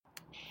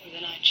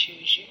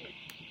choose you.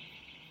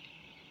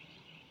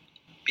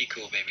 Be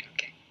cool, baby,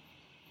 okay?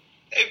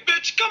 Hey,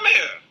 bitch, come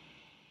here.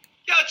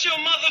 Got your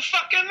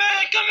motherfucking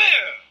man, come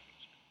here.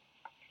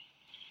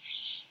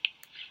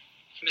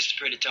 Mr.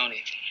 Pretty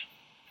Tony,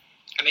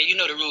 I mean, you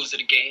know the rules of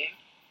the game.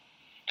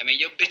 I mean,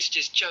 your bitch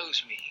just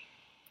chose me.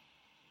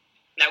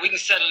 Now, we can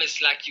settle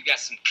this like you got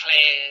some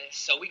class,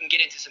 so we can get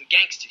into some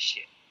gangster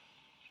shit.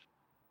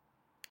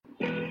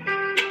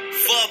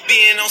 Fuck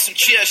being on some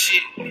chill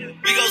shit. We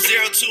go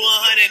 0 to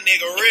 100,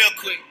 nigga, real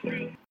quick.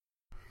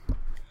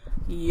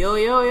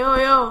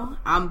 Yo,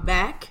 I'm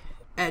back.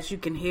 As you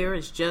can hear,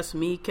 it's just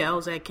me,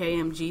 Kels at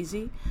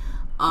KMGZ.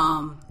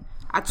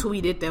 I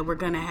tweeted that we're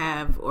going to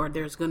have, or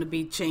there's going to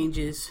be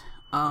changes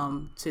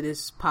to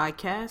this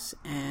podcast,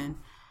 and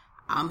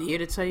I'm here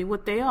to tell you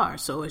what they are.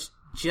 So it's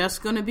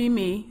just going to be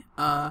me.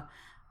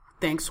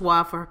 Thanks,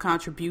 Swa, for her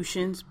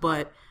contributions,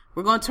 but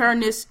we're going to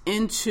turn this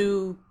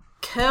into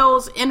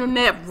Kels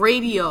Internet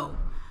Radio.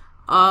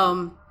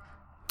 I'm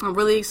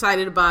really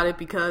excited about it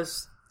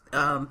because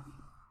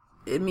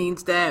it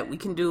means that we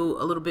can do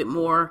a little bit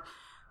more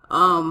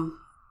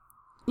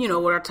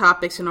with our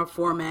topics and our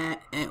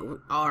format, and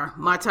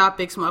my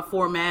topics, my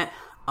format.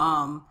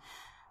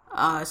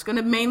 It's going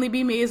to mainly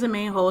be me as a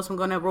main host. I'm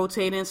going to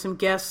rotate in some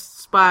guest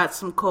spots,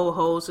 some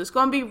co-hosts. It's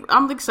going to be,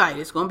 I'm excited.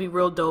 It's going to be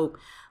real dope.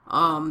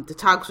 The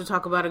topics we'll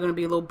talk about are going to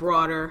be a little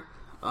broader,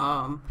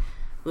 a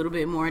little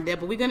bit more in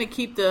depth, but I'm going to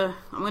keep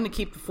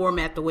the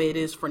format the way it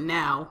is for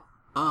now.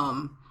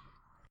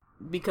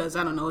 Because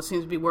I don't know, it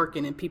seems to be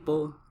working and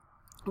people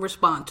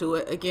respond to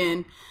it.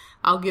 Again,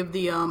 I'll give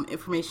the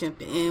information at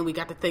the end. We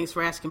got the Thanks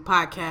for Asking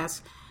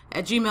podcast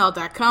at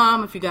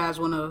gmail.com. If you guys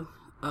want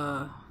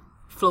to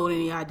float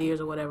any ideas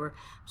or whatever,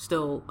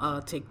 still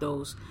take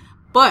those.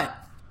 But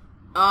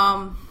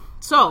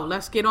so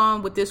let's get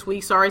on with this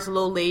week. Sorry it's a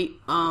little late,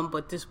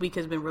 but this week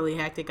has been really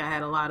hectic. I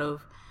had a lot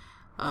of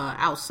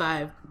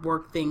outside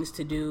work things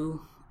to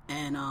do,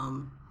 and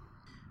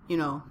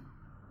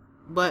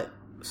but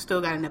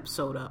still got an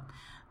episode up.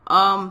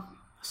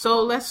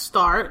 So let's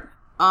start.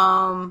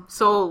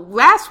 So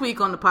last week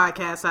on the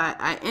podcast,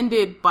 I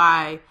ended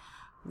by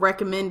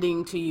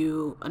recommending to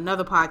you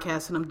another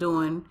podcast that I'm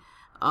doing,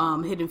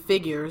 Hidden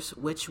Figures,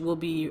 which will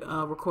be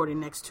recording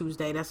next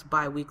Tuesday. That's a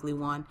bi-weekly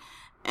one.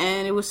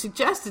 And it was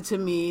suggested to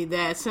me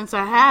that since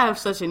I have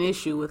such an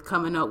issue with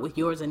coming up with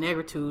yours and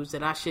negritudes,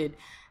 that I should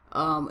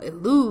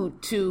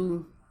allude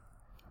to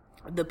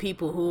the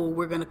people who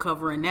we're going to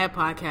cover in that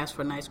podcast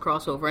for a nice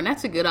crossover. And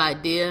that's a good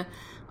idea.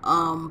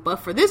 But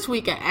for this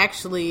week, I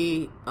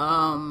actually,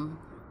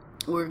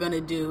 we're going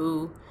to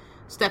do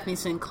Stephanie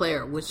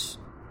Sinclair, which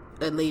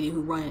a lady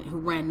who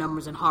ran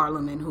numbers in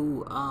Harlem, and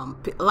who, a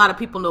lot of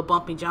people know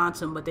Bumpy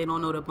Johnson, but they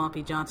don't know that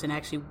Bumpy Johnson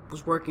actually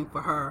was working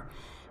for her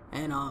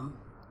and,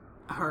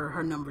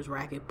 her numbers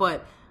racket.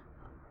 But,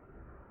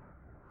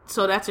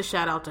 so that's a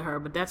shout out to her,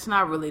 but that's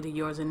not really the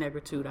yours and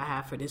negritude I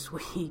have for this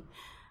week.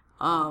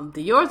 The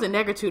yours and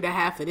negritude I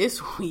have for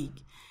this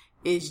week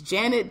is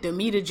Janet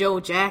Demita Jo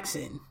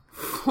Jackson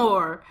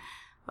for,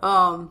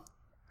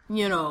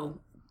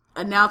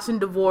 announcing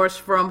divorce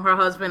from her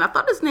husband. I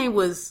thought his name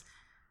was,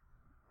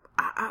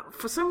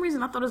 for some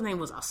reason I thought his name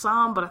was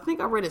Assam, but I think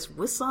I read it's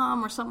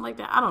Wissam or something like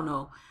that. I don't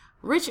know.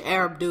 Rich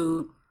Arab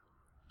dude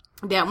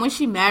that when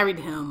she married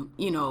him,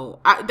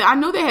 I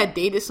know they had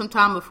dated some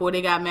time before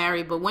they got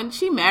married, but when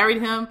she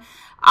married him,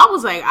 I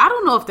was like, I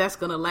don't know if that's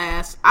going to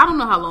last. I don't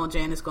know how long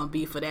Janet's going to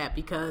be for that,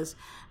 because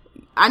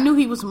I knew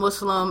he was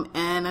Muslim,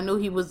 and I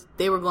knew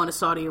they were going to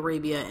Saudi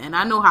Arabia, and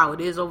I know how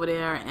it is over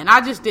there, and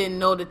I just didn't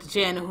know that the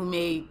Janet who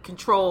made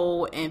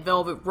Control and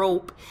Velvet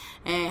Rope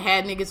and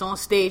had niggas on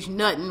stage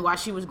nutting while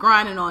she was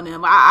grinding on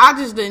them. I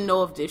just didn't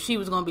know if she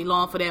was going to be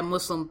long for that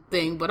Muslim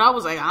thing, but I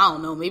was like, I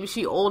don't know, maybe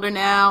she older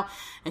now,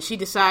 and she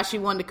decided she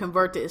wanted to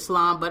convert to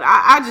Islam, but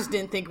I just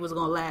didn't think it was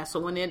going to last. So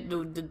when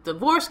the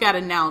divorce got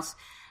announced,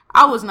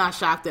 I was not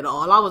shocked at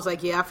all. I was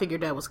like, yeah, I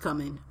figured that was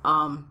coming.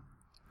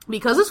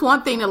 Because it's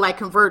one thing to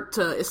convert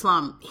to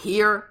Islam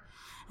here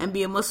and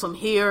be a Muslim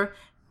here.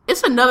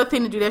 It's another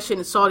thing to do that shit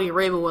in Saudi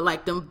Arabia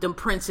with them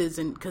princes,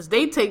 and because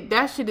they take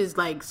that shit is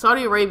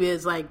Saudi Arabia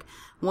is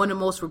one of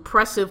the most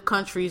repressive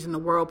countries in the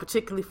world,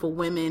 particularly for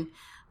women.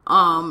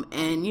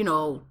 And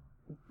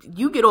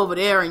you get over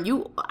there and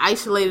you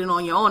isolated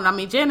on your own. I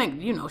mean,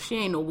 Janet, she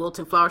ain't no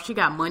wilting flower. She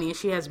got money and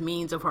she has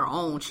means of her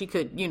own. She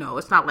could,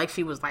 it's not like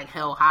she was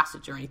held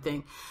hostage or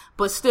anything.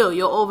 But still,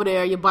 you're over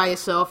there, you're by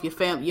yourself,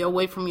 you're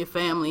away from your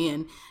family,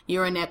 and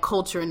you're in that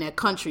culture in that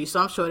country.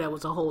 So I'm sure that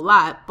was a whole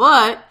lot.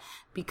 But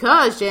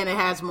because Janet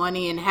has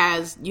money and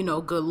has,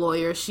 good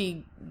lawyers,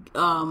 she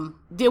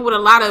did what a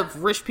lot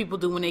of rich people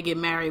do when they get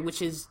married,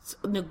 which is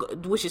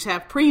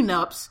have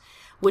prenups,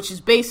 which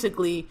is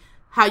basically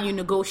how you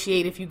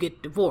negotiate if you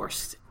get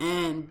divorced.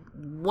 And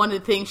one of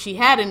the things she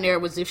had in there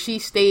was if she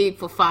stayed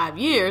for 5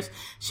 years,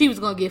 she was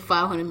going to get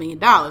 $500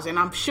 million. And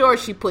I'm sure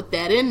she put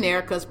that in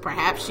there because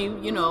perhaps she,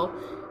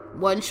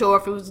 wasn't sure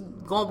if it was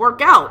going to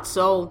work out.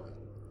 So,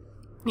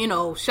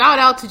 shout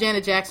out to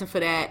Janet Jackson for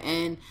that.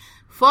 And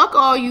fuck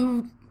all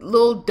you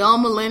little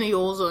dumb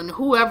millennials and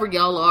whoever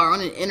y'all are on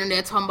the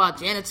internet talking about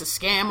Janet's a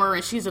scammer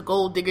and she's a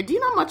gold digger. Do you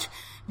know how much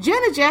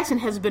Janet Jackson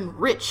has been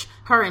rich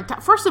her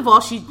entire... First of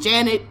all, she's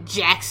Janet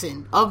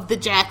Jackson of the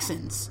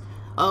Jacksons,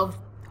 of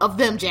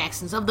them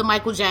Jacksons, of the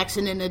Michael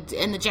Jackson and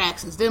the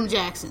Jacksons, them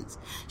Jacksons.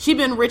 She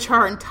been rich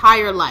her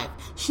entire life.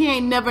 She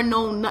ain't never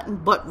known nothing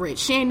but rich.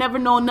 She ain't never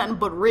known nothing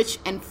but rich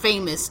and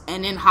famous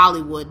and in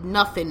Hollywood.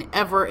 Nothing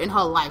ever in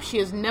her life. She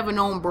has never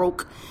known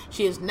broke.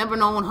 She has never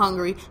known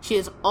hungry. She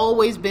has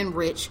always been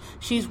rich.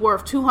 She's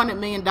worth $200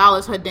 million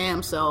her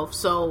damn self.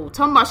 So,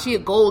 talking about she a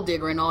gold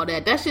digger and all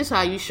that, that's just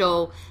how you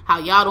show how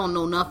y'all don't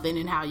know nothing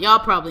and how y'all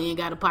probably ain't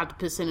got a pot to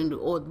piss in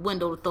or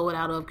window to throw it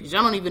out of because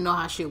y'all don't even know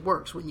how shit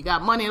works. When you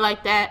got money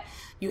like that,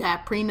 you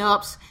have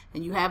prenups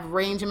and you have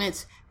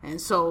arrangements. And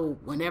so,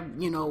 whenever,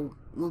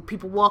 when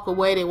people walk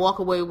away, they walk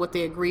away with what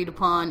they agreed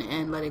upon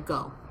and let it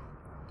go.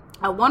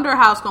 I wonder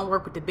how it's going to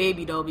work with the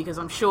baby, though, because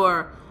I'm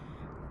sure...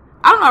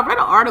 I don't know, I read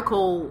an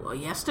article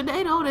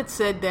yesterday, though, that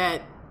said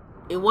that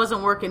it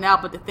wasn't working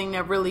out, but the thing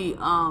that really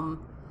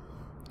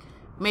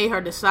made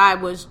her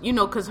decide was,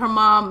 because her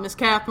mom, Miss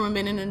Catherine,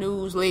 been in the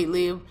news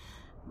lately.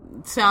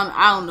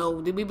 I don't know,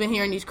 we've been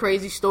hearing these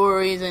crazy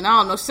stories, and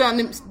I don't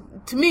know,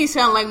 to me, it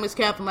sounded like Miss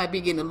Catherine might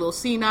be getting a little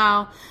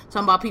senile,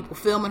 talking about people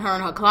filming her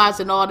in her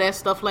closet and all that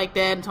stuff like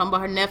that, and talking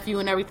about her nephew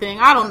and everything.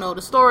 I don't know,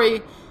 the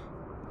story...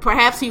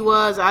 Perhaps he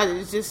was.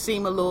 It just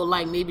seemed a little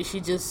like maybe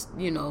she just,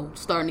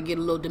 starting to get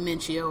a little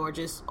dementia or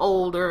just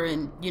older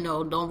and,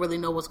 don't really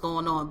know what's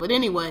going on. But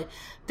anyway,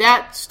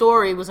 that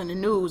story was in the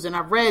news and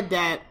I read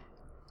that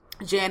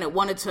Janet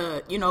wanted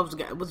to,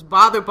 was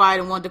bothered by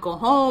it and wanted to go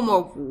home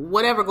or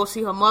whatever, go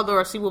see her mother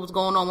or see what was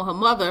going on with her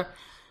mother.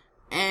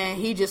 And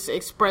he just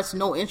expressed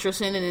no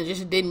interest in it and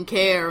just didn't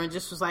care and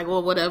just was like,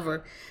 well,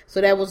 whatever. So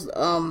that was,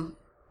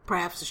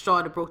 perhaps the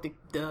straw that broke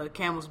the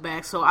camel's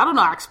back. So, I don't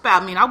know.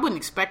 I wouldn't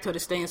expect her to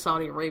stay in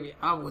Saudi Arabia.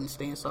 I wouldn't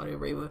stay in Saudi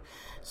Arabia.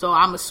 So,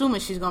 I'm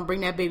assuming she's going to bring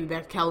that baby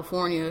back to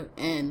California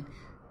and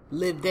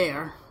live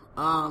there.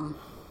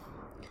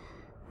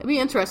 It'd be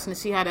interesting to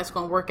see how that's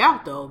going to work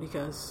out, though,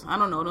 because, I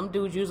don't know, them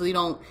dudes usually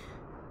don't...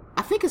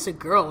 I think it's a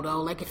girl,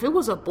 though. Like, if it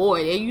was a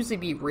boy, they usually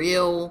be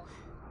real...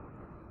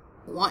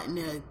 wanting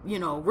to,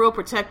 real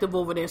protective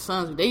over their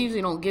sons, but they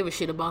usually don't give a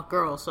shit about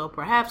girls. So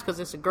perhaps because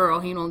it's a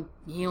girl, he don't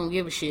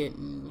give a shit,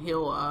 and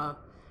he'll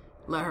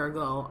let her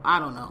go. I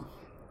don't know.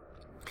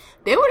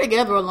 They were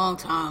together a long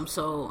time,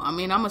 so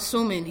I'm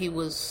assuming he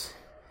was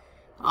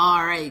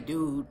all right,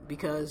 dude,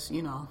 because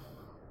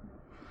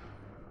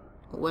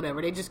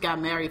whatever. They just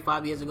got married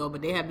 5 years ago,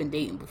 but they have been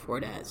dating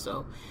before that.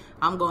 So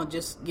I'm gonna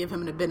just give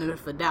him the benefit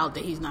of the doubt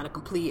that he's not a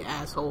complete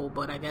asshole,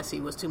 but I guess he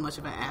was too much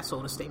of an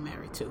asshole to stay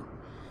married to.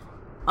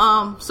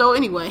 So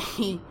anyway,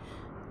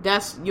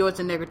 that's yours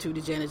a nigger to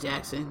Janet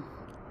Jackson,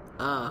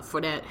 for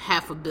that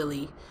 $500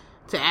 million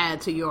to add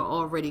to your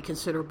already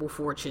considerable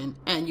fortune,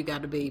 and you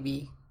got a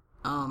baby.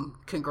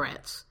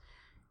 Congrats.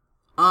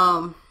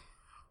 So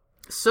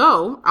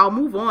I'll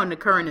move on to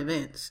current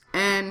events,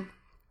 and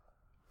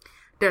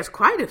there's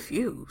quite a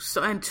few.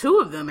 So, and two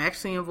of them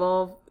actually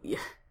involve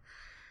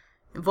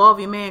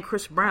your man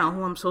Chris Brown,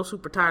 who I'm so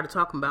super tired of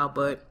talking about,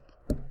 but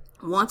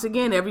once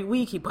again, every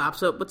week he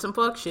pops up with some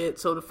fuck shit.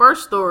 So the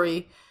first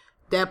story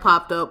that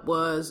popped up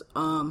was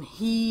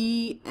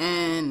he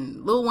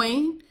and Lil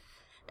Wayne.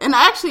 And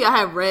actually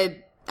I've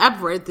read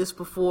this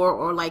before,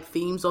 or like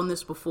themes on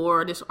this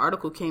before. This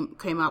article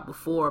came out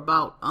before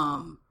about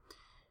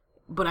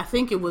but I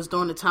think it was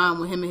during the time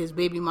when him and his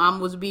baby mom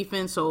was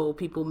beefing, so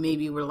people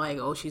maybe were like,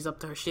 oh, she's up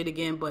to her shit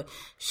again. But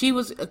she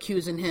was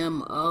accusing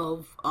him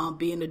of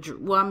being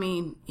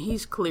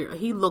he's clear.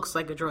 He looks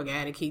like a drug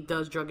addict. He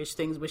does druggish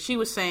things. But she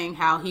was saying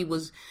how he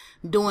was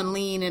doing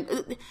lean.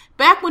 And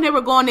back when they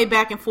were going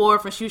back and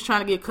forth, and she was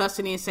trying to get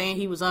custody and saying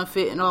he was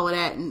unfit and all of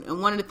that.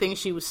 And one of the things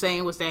she was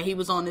saying was that he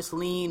was on this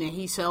lean and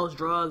he sells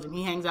drugs and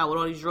he hangs out with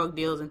all these drug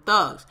dealers and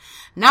thugs.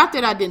 Not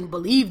that I didn't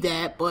believe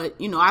that, but,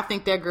 I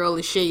think that girl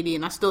is shady,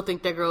 and I still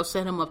think that girl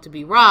set him up to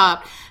be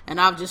robbed.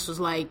 And I just was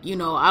like,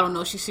 I don't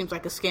know, she seems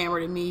like a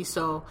scammer to me,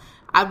 so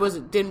I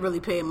didn't really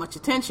pay much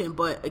attention.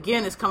 But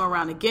again, it's come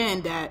around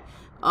again that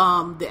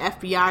the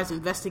FBI is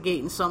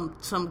investigating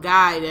some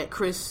guy that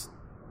Chris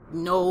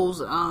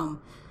knows.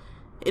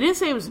 It didn't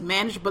say it was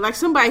manager, but like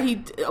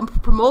somebody, a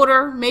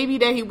promoter maybe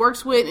that he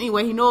works with.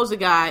 Anyway, he knows the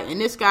guy, and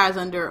this guy's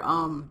under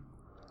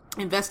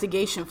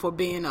investigation for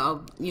being a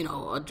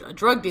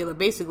drug dealer,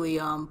 basically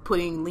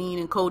putting lean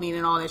and codeine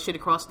and all that shit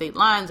across state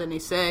lines. And they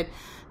said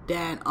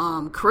that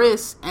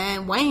Chris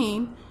and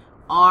Wayne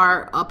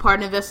are a part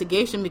of the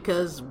investigation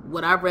because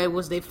what I read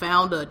was they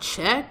found a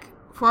check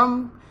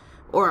from,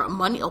 or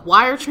a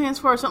wire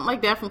transfer or something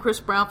like that from Chris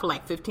Brown for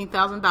like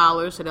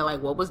 $15,000. So they're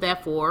like, what was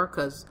that for?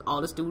 Because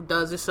all this dude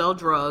does is sell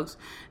drugs.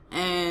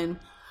 And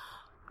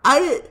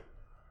I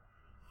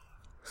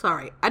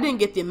didn't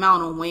get the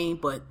amount on Wayne,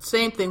 but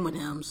same thing with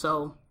him.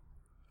 So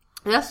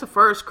that's the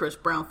first Chris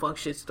Brown fuck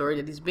shit story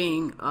that he's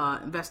being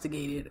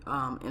investigated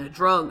in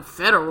a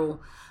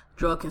federal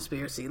drug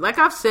conspiracy. Like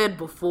I've said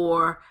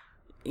before,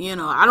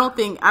 I don't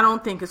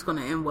think it's going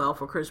to end well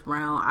for Chris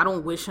Brown. I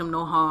don't wish him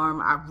no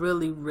harm. I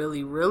really,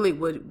 really, really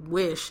would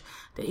wish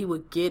that he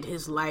would get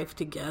his life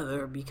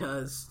together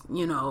because,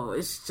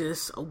 it's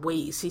just a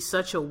waste. He's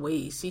such a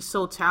waste. He's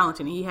so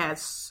talented. He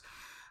has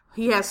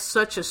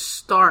such a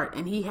start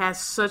and he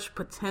has such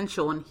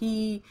potential and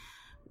he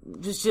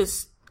was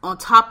just on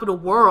top of the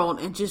world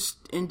and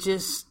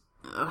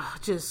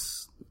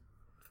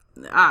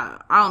I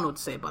don't know what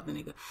to say about the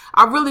nigga.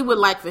 I really would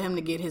like for him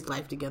to get his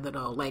life together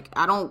though. Like,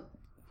 I don't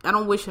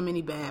wish him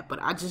any bad, but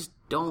I just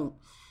don't.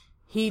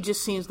 He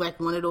just seems like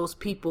one of those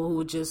people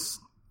who just,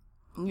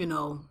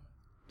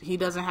 he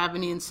doesn't have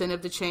any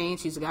incentive to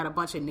change. He's got a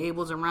bunch of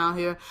enablers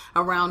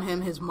around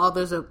him. His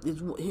mother's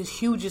his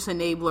hugest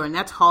enabler, and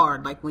that's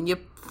hard. Like, when your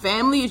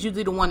family is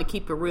usually the one to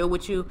keep it real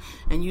with you,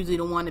 and usually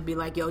the one to be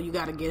like, yo, you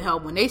gotta get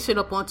help. When they sit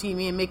up on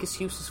TV and make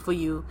excuses for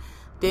you,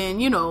 then,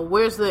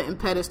 where's the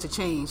impetus to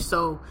change?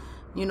 So,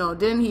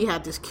 then he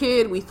had this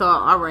kid. We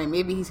thought, all right,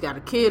 maybe he's got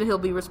a kid, he'll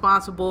be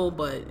responsible,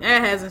 but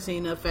that hasn't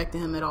seemed to affect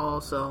him at all.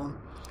 So,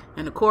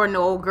 and according to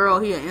old girl,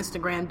 he an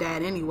Instagram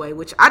dad anyway,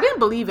 which I didn't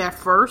believe at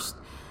first,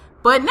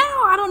 but now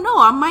I don't know.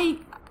 I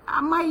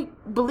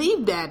might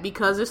believe that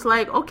because it's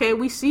like, okay,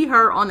 we see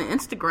her on the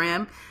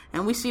Instagram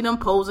and we see them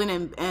posing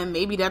and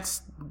maybe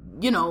that's,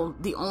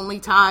 the only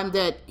time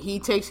that he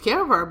takes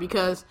care of her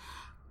because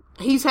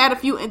he's had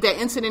that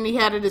incident he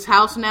had at his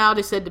house now.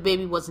 They said the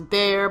baby wasn't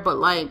there, but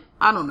like,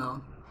 I don't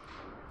know.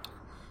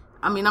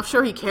 I mean, I'm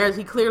sure he cares.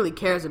 He clearly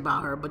cares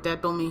about her, but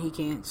that don't mean he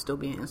can't still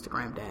be an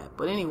Instagram dad.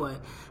 But anyway,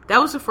 that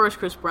was the first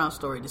Chris Brown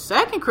story. The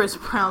second Chris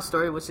Brown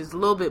story, which is a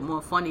little bit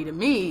more funny to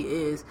me,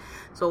 is,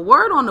 so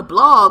word on the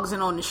blogs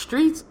and on the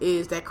streets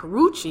is that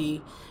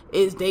Karrueche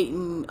is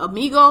dating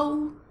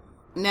Amigo.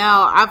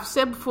 Now, I've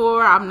said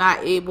before, I'm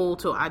not able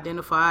to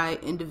identify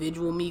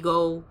individual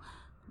Migo.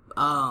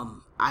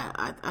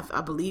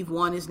 I believe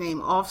one is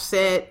named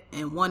Offset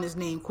and one is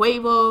named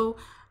Quavo.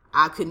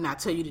 I could not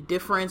tell you the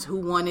difference, who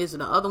one is and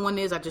the other one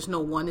is. I just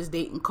know one is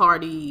dating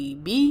Cardi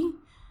B,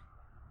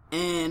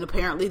 and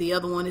apparently the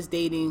other one is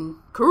dating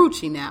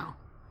Karrueche now.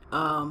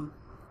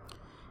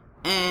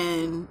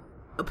 And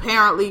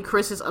apparently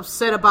Chris is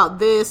upset about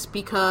this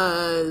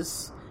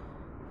because,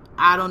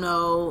 I don't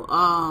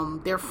know,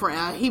 their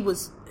friend, he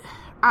was...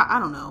 I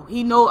don't know.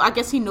 I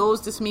guess he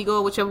knows this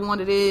Migo, whichever one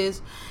it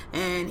is,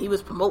 and he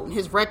was promoting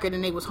his record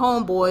and they was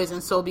homeboys,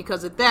 and so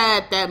because of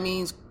that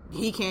means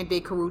he can't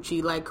date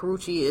Karrueche. Like,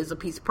 Karrueche is a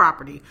piece of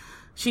property.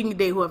 She can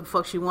date whoever the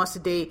fuck she wants to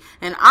date.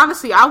 And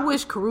honestly, I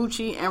wish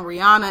Karrueche and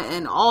Rihanna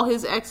and all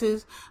his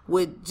exes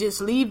would just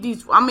leave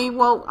these. I mean,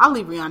 well, I'll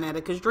leave Rihanna at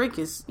it because Drake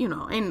is,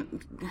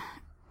 and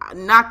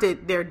not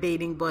that they're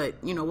dating, but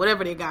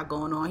whatever they got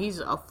going on, he's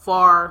a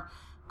far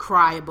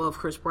cry above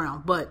Chris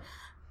Brown. But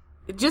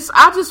I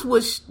just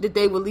wish that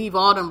they would leave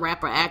all them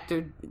rapper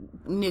actor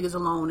niggas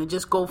alone and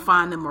just go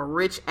find them a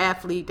rich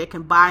athlete that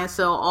can buy and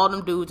sell all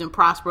them dudes and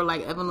prosper,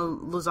 like Evan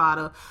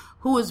Lozada,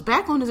 who is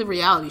back on his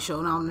reality show,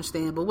 and I don't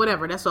understand, but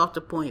whatever, that's off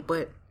the point.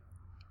 But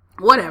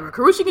whatever,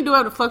 Karrueche can do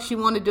whatever the fuck she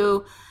want to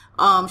do.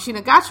 She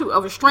done got you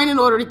a restraining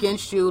order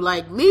against you.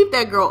 Like, leave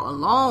that girl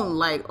alone.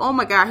 Like, oh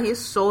my god, he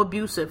is so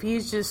abusive.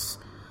 He's just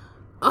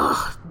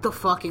the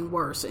fucking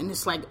worst. And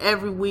it's like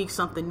every week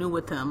something new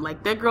with him.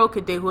 Like, that girl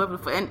could date whoever.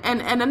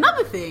 And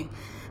another thing,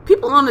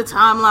 people on the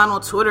timeline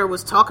on Twitter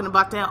was talking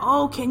about that.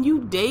 Oh, can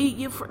you date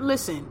your friend?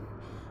 Listen.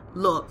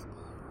 I'm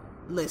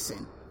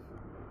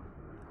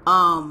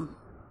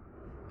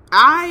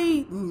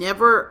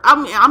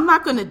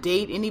not gonna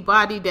date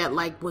anybody that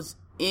like was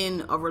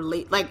in a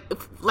like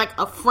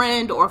a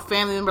friend or a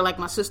family member, like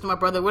my sister, my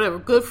brother, whatever,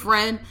 good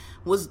friend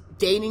was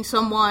dating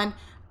someone.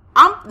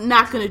 I'm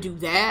not gonna do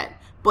that.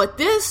 But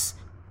this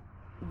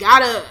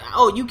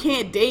you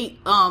can't date,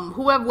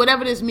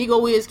 whatever this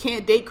Migo is,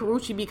 can't date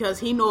Karrueche because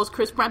he knows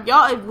Chris Brown.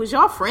 Was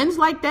y'all friends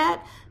like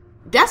that?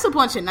 That's a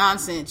bunch of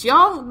nonsense.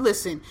 Y'all,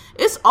 listen,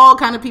 it's all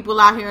kind of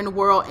people out here in the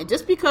world, and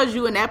just because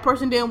you and that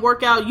person didn't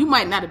work out, you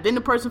might not have been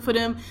the person for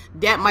them.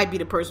 That might be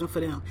the person for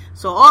them.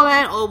 So all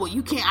that,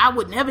 you can't, I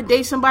would never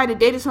date somebody that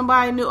dated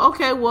somebody new.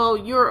 Okay, well,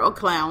 you're a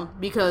clown,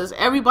 because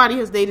everybody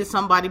has dated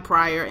somebody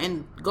prior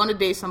and gonna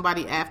date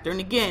somebody after. And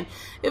again,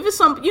 if it's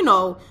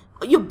your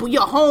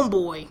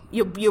homeboy,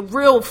 your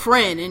real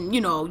friend, and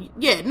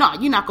you're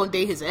not gonna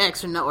date his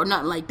ex or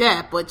nothing like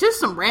that, but just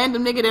some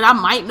random nigga that I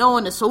might know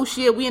and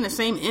associate, we in the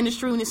same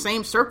industry, in the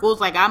same circles,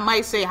 like I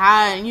might say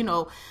hi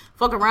and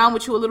fuck around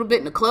with you a little bit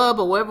in the club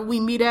or wherever we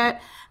meet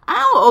at. I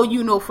don't owe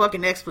you no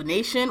fucking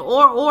explanation,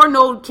 or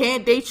no,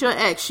 can't date your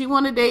ex. She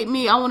wanna date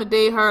me, I wanna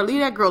date her.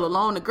 Leave that girl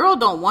alone. The girl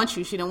don't want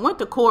you. She done went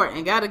to court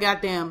and got a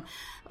goddamn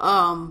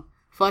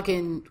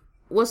fucking,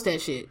 what's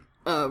that shit?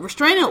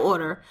 Restraining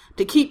order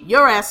to keep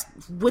your ass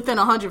within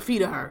 100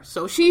 feet of her.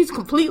 So she's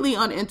completely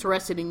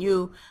uninterested in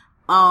you.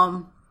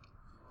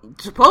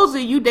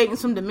 Supposedly you dating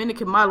some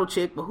Dominican model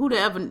chick, but who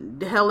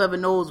the hell ever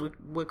knows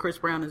what Chris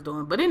Brown is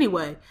doing. But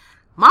anyway,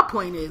 my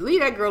point is,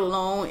 leave that girl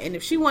alone, and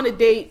if she want to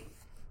date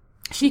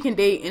she can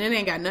date, and it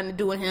ain't got nothing to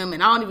do with him.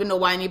 And I don't even know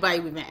why anybody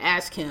would even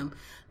ask him,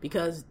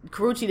 because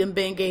Karrueche done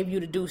been gave you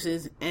the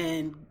deuces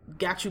and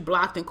got you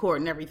blocked in court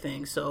and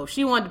everything. So if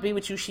she wanted to be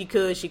with you, she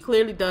could. She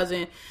clearly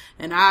doesn't,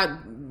 and I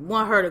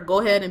want her to go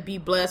ahead and be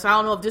blessed. I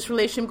don't know if this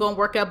relationship gonna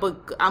work out,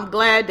 but I'm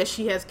glad that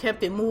she has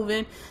kept it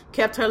moving,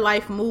 kept her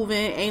life moving,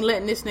 ain't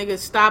letting this nigga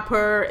stop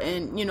her,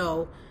 and, you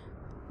know,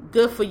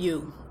 good for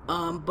you.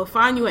 But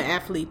find you an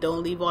athlete.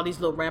 Don't leave all these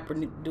little rapper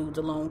dudes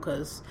alone,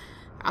 because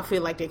I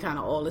feel like they kind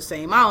of all the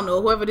same. I don't know,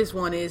 whoever this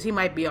one is, he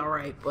might be all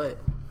right, but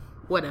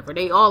whatever.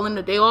 They all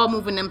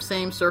move in them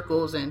same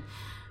circles, and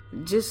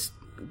just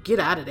get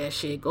out of that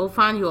shit. Go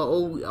find you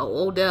a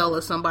Odell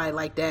or somebody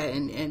like that,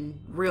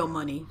 and real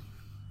money.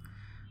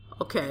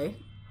 Okay,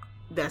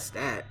 that's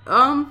that.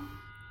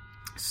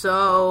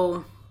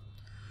 So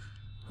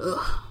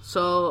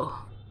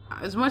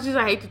as much as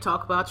I hate to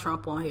talk about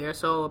Trump on here,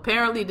 so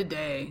apparently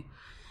today,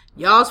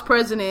 y'all's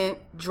president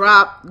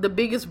dropped the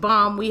biggest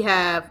bomb we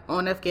have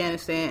on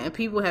Afghanistan, and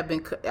people have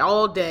been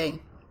all day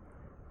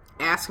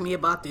asking me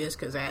about this,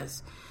 because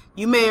as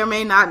you may or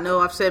may not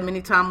know, I've said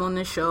many times on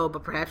this show,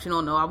 but perhaps you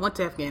don't know, I went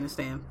to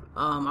Afghanistan.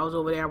 I was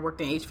over there, I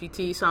worked in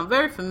HVT, so I'm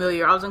very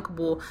familiar. I was in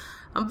Kabul.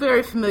 I'm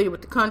very familiar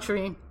with the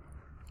country,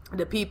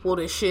 the people,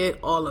 the shit,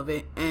 all of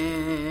it,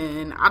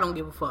 and I don't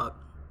give a fuck.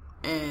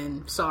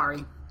 And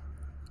sorry,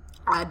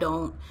 I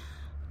don't.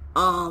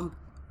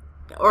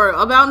 Or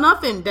about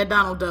nothing that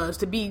Donald does,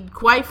 to be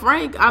quite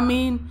frank. I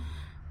mean,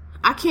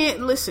 I can't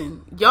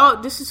listen.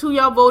 Y'all, this is who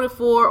y'all voted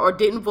for or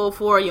didn't vote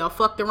for. Y'all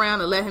fucked around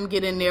and let him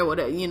get in there,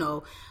 whatever, you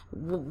know,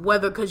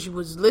 whether because you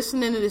was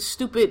listening to this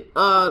stupid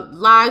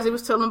lies they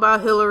was telling about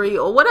Hillary,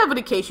 or whatever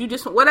the case. You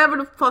just, whatever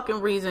the fucking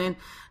reason,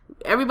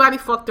 everybody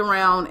fucked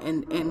around,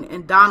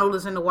 and Donald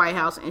is in the White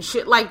House, and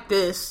shit like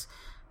this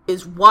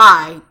is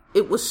why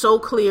it was so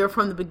clear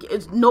from the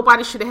beginning.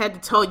 Nobody should have had to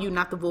tell you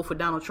not to vote for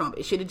Donald Trump.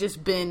 It should have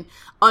just been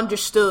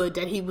understood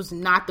that he was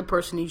not the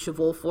person you should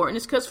vote for. And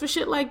it's because for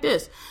shit like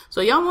this.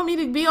 So y'all want me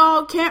to be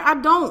all care? I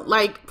don't.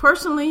 Like,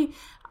 personally,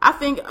 I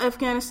think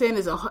Afghanistan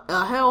is a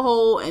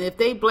hellhole. And if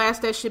they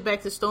blast that shit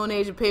back to Stone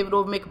Age and pave it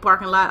over, make a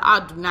parking lot,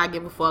 I do not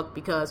give a fuck,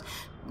 because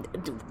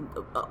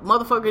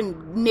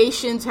motherfucking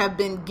nations have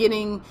been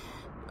getting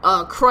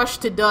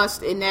crushed to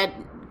dust in that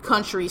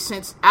country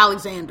since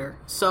Alexander.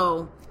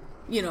 So,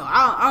 you know,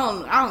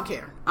 I don't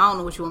care. I don't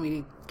know what you want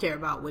me to care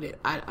about with it.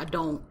 I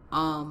don't.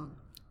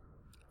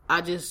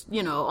 I just,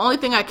 you know, only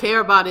thing I care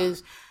about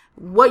is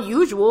what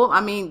usual.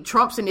 I mean,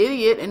 Trump's an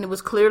idiot, and it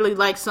was clearly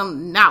like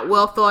some not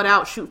well thought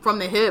out shoot from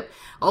the hip.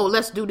 Oh,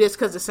 let's do this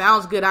because it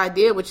sounds good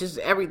idea, which was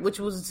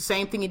the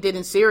same thing he did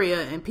in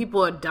Syria, and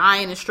people are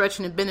dying and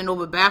stretching and bending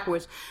over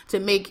backwards to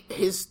make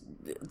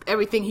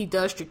everything he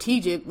does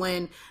strategic,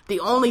 when the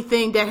only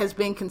thing that has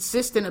been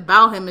consistent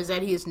about him is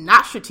that he is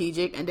not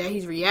strategic, and that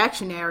he's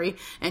reactionary,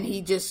 and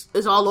he just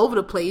is all over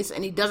the place,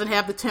 and he doesn't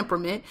have the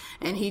temperament,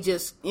 and he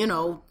just, you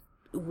know,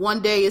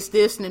 one day is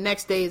this and the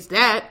next day is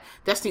that.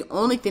 That's the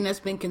only thing that's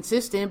been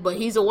consistent. But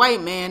he's a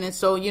white man, and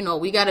so, you know,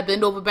 we got to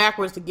bend over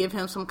backwards to give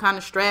him some kind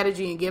of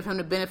strategy and give him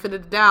the benefit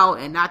of the doubt,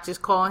 and not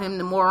just call him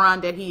the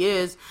moron that he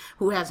is,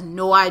 who has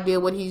no idea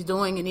what he's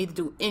doing, and neither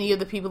do any of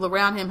the people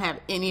around him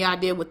have any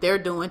idea what they're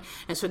doing.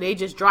 And so they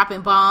just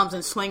dropping bombs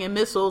and slinging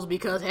missiles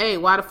because, hey,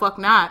 why the fuck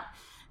not?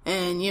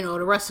 And, you know,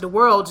 the rest of the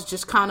world is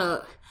just kind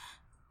of,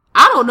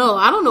 I don't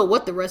know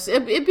what the rest,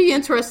 it'd be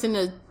interesting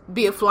to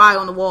be a fly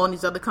on the wall in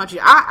these other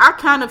countries. I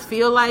kind of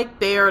feel like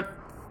they're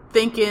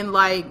thinking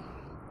like,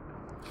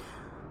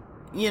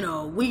 you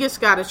know, we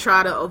just got to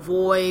try to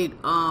avoid,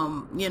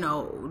 you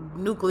know,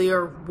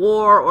 nuclear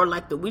war, or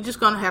like we just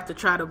gonna have to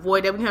try to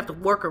avoid that. We have to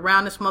work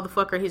around this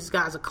motherfucker. His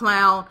guy's a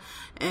clown,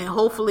 and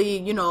hopefully,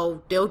 you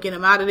know, they'll get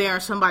him out of there,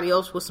 and somebody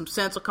else with some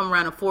sense will come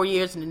around in 4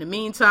 years. And in the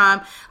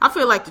meantime, I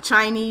feel like the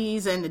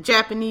Chinese and the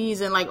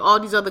Japanese and like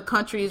all these other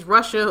countries,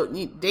 Russia,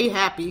 they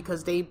happy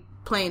because they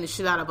playing the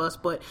shit out of us,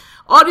 but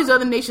all these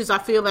other nations I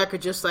feel like are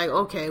just like,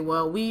 okay,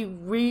 well,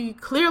 we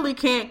clearly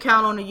can't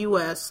count on the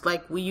U.S.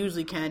 like we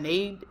usually can.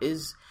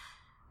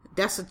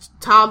 That's a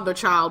toddler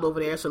child over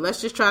there, so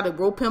let's just try to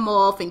rope him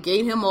off and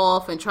gate him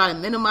off and try to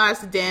minimize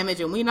the damage,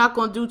 and we're not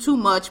going to do too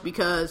much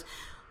because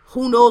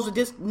who knows what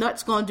this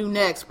nut's going to do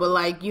next. But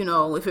like, you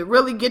know, if he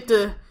really get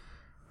to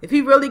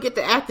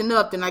acting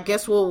up, then I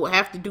guess we'll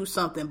have to do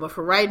something. But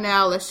for right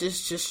now, let's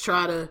just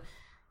try to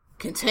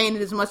contain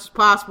it as much as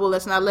possible.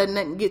 Let's not let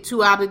nothing get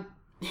too out of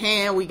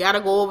hand. We gotta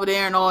go over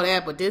there and all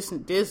that. But this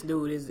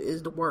dude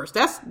is the worst.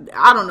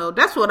 I don't know.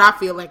 That's what I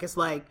feel like. It's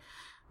like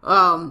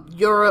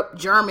Europe,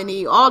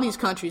 Germany, all these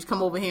countries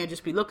come over here and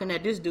just be looking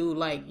at this dude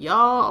like,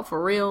 y'all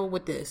for real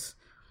with this.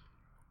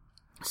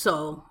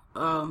 So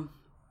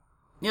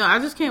you know, I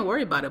just can't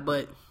worry about it.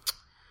 But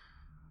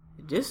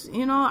just,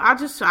 you know, I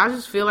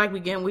just feel like we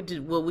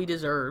did what we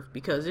deserve,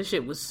 because this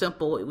shit was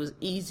simple, it was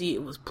easy,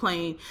 it was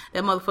plain.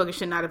 That motherfucker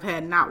should not have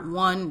had not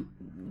one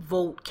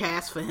vote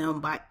cast for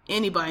him by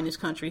anybody in this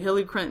country.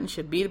 Hillary Clinton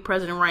should be the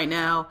president right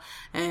now,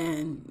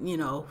 and, you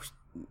know,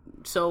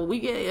 so we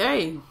get,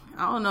 hey,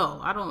 I don't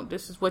know,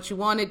 this is what you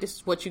wanted, this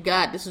is what you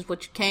got, this is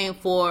what you came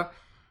for,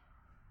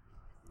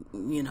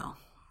 you know.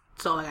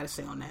 That's all I gotta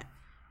say on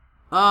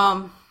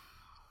that.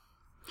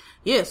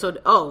 Yeah,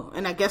 so,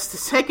 and I guess the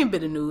second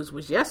bit of news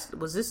was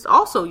this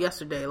also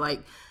yesterday.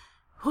 Like,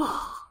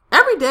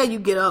 every day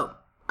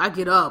I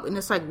get up, and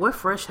it's like, what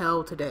fresh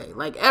hell today?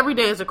 Like, every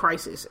day is a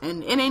crisis,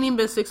 and it ain't even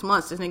been 6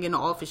 months, this nigga in the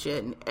office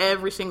yet, and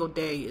every single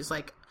day is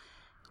like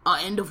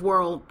an end of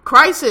world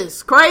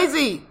crisis.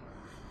 Crazy!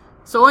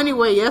 So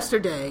anyway,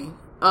 yesterday,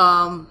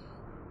 I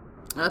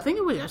think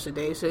it was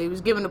yesterday, so he was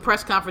giving a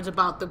press conference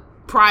about the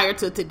prior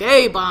to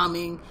today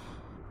bombing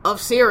of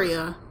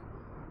Syria,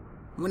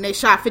 when they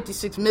shot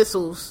 56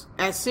 missiles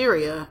at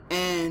Syria,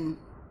 and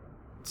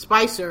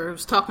Spicer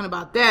was talking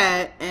about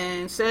that,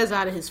 and says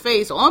out of his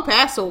face on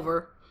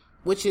Passover,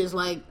 which is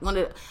like one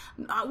of the,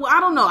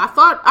 I don't know, I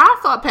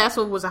thought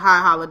Passover was a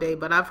high holiday,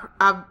 but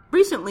I've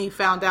recently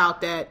found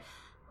out that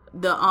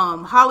the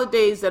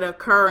holidays that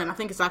occur, and I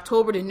think it's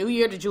October, the New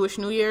Year, the Jewish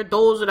New Year,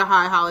 those are the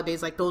high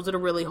holidays, like those are the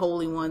really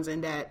holy ones,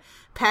 and that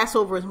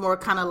Passover is more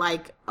kind of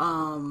like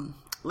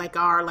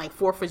our, like,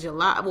 4th of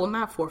July. Well,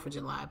 not 4th of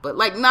July, but,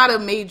 like, not a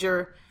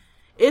major,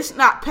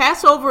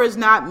 Passover is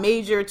not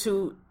major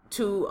to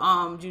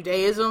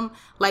Judaism,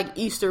 like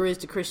Easter is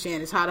to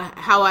Christianity. It's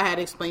how I had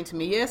explained to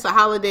me. Yeah, it's a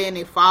holiday and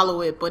they follow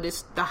it, but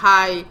it's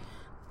the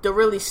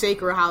really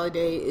sacred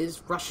holiday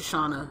is Rosh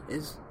Hashanah,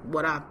 is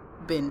what I've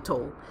been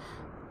told.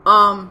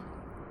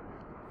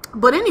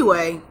 But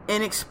anyway,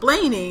 in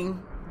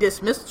explaining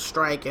this missile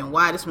strike and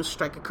why this missile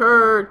strike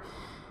occurred,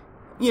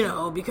 you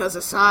know, because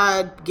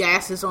Assad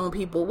gassed his own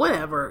people,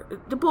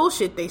 whatever. The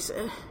bullshit they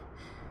said.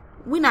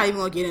 We're not even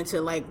going to get into,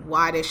 like,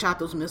 why they shot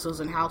those missiles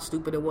and how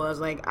stupid it was.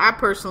 Like, I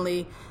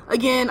personally,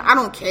 again, I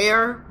don't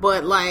care,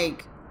 but,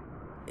 like,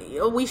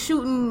 we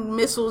shooting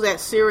missiles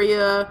at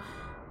Syria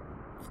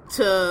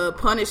to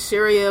punish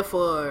Syria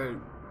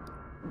for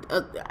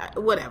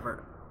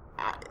whatever.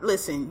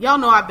 Listen, y'all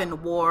know I've been to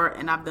war,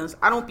 and I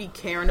don't be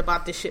caring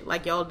about this shit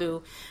like y'all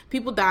do.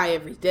 People die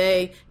every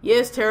day. Yeah,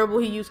 it's terrible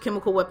he used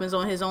chemical weapons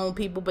on his own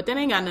people, but that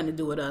ain't got nothing to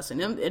do with us.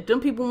 And if them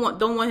people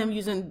don't want him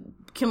using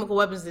chemical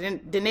weapons, then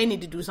they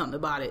need to do something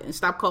about it and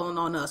stop calling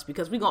on us,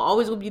 because we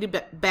always gonna be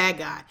the bad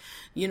guy.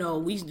 You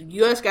know,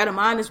 U.S. gotta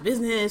mind its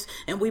business,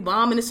 and we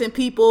bomb innocent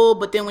people,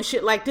 but then when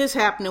shit like this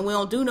happen and we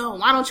don't do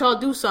nothing, why don't y'all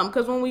do something?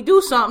 Because when we do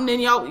something,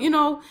 then y'all, you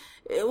know,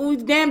 we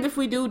damned if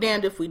we do,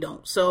 damned if we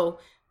don't. So,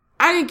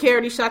 I didn't care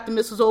they shot the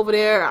missiles over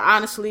there.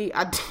 Honestly,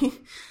 I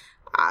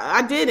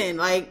didn't,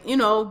 like, you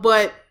know,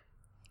 but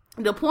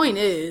the point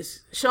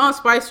is, Sean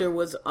Spicer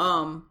was,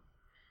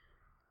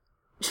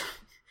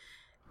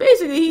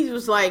 basically he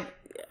was like,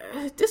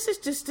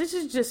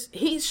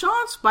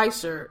 Sean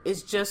Spicer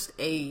is just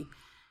a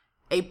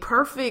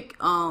perfect,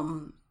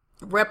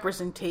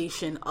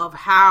 representation of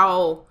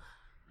how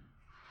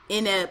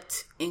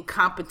inept,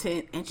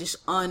 incompetent, and just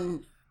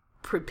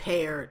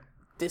unprepared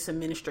this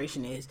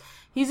administration is.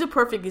 He's a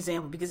perfect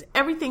example, because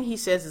everything he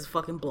says is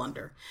fucking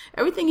blunder.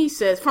 Everything he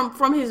says,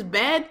 from his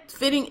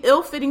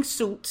ill-fitting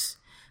suits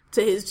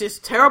to his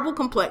just terrible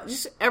complexion,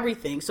 just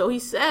everything. So he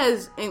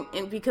says,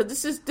 and because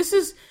this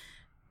is,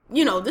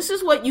 you know, this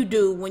is what you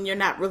do when you're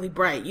not really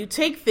bright. You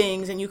take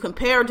things and you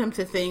compare them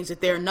to things that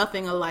they're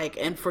nothing alike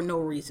and for no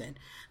reason.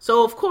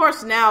 So of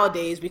course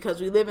nowadays, because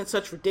we live in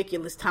such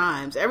ridiculous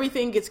times,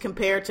 everything gets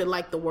compared to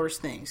like the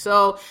worst thing.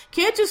 So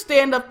can't just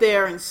stand up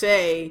there and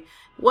say,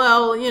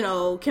 well, you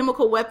know,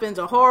 chemical weapons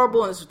are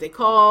horrible and that's what they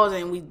cause,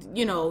 and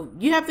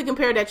you have to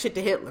compare that shit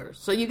to Hitler.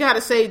 So you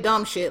gotta say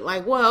dumb shit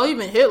like, well,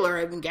 even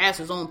Hitler even gassed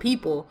his own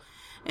people.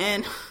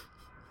 And as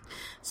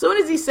soon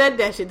as he said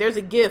that shit, there's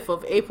a gif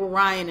of April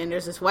Ryan and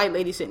there's this white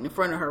lady sitting in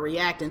front of her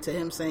reacting to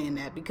him saying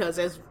that, because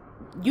as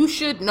you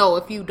should know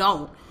if you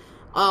don't,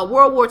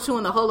 World War II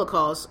and the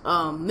Holocaust,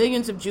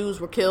 millions of Jews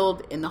were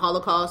killed in the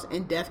Holocaust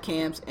in death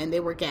camps, and they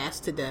were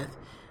gassed to death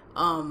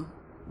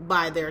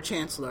by their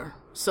chancellor.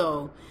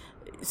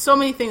 So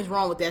many things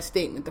wrong with that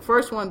statement. The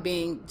first one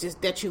being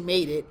just that you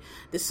made it.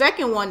 The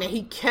second one, that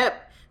he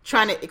kept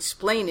trying to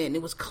explain it, and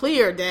it was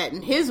clear that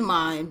in his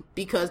mind,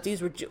 because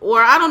these were, or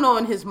I don't know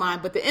in his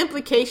mind, but the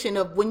implication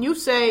of when you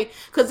say,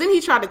 because then he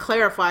tried to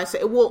clarify,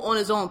 say, well, on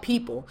his own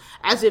people,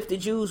 as if the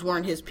Jews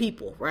weren't his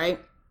people, right?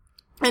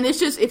 And it's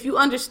just, if you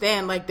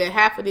understand, like, that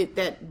half of it,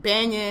 that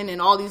Bannon and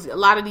a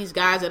lot of these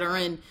guys that are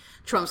in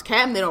Trump's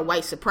cabinet are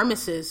white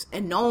supremacists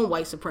and known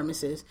white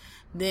supremacists,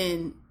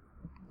 then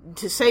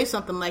to say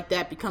something like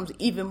that becomes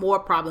even more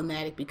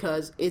problematic,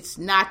 because it's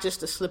not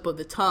just a slip of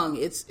the tongue.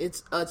 It's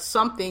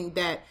something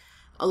that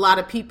a lot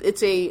of people,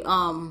 it's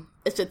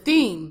a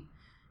theme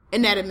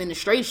in that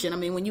administration. I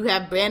mean, when you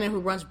have Bannon, who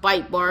runs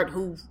Breitbart,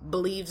 who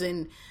believes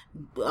in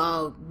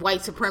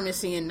white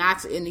supremacy and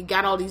Nazi, and you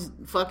got all these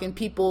fucking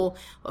people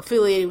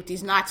affiliated with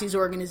these Nazis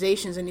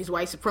organizations and these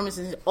white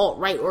supremacist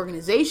alt-right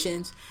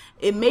organizations,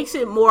 it makes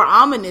it more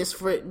ominous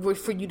for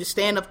you to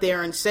stand up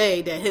there and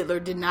say that Hitler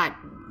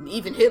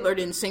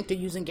didn't sink to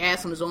using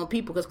gas on his own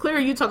people. Because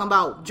clearly you're talking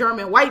about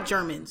white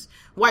German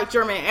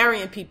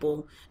Aryan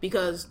people,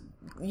 because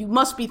you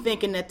must be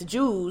thinking that the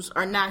Jews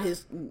are not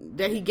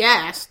that he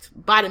gassed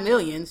by the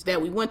millions that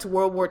we went to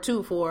World War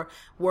II for,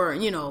 were,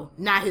 you know,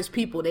 not his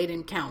people. They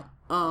didn't count.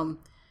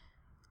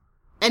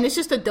 And it's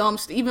just a dumb,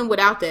 even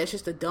without that, it's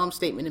just a dumb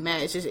statement to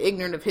Matt. It's just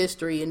ignorant of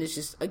history, and it's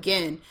just,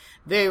 again,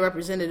 very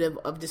representative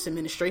of this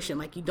administration.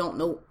 Like, you don't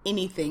know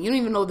anything. You don't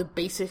even know the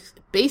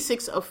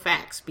basics of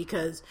facts,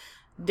 because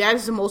that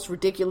is the most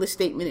ridiculous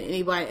statement of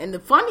anybody. And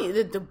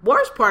the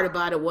worst part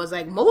about it was,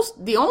 like,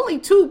 the only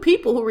two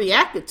people who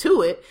reacted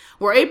to it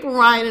were April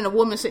Ryan and a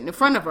woman sitting in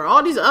front of her.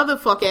 All these other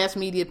fuck-ass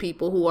media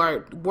people who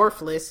are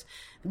worthless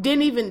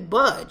didn't even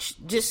budge.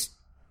 Just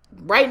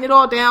writing it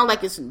all down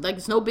like it's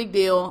no big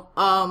deal.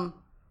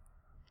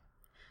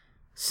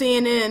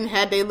 CNN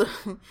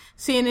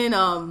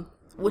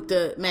with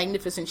the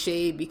magnificent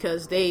shade,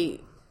 because they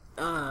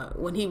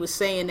when he was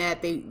saying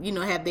that,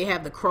 they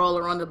have the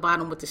crawler on the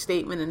bottom with the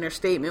statement, and their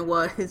statement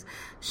was,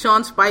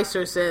 Sean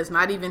Spicer says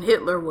not even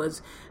Hitler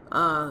was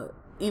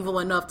evil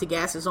enough to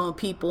gas his own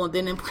people, and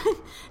then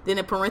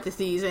in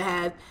parentheses it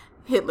had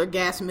Hitler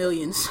gassed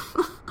millions.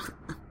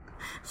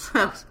 So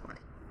that was funny.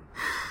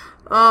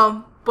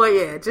 But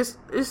yeah, just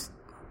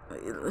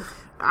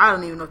I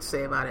don't even know what to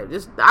say about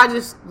it. I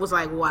just was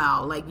like,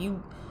 wow, like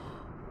you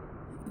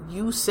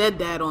said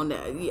that on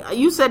that.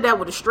 You said that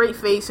with a straight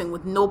face and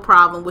with no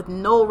problem, with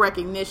no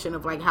recognition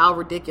of like how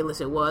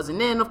ridiculous it was. And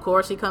then of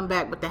course he come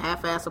back with the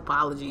half-ass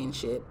apology and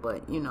shit.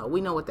 But we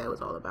know what that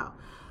was all about.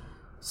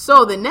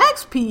 So the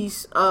next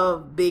piece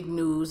of big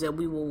news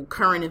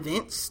current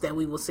events that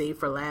we will save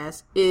for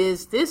last,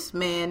 is this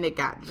man that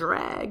got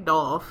dragged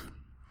off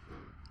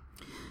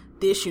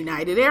this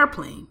United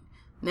airplane.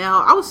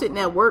 Now, I was sitting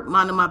at work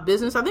minding my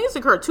business. I think this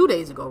occurred 2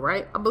 days ago,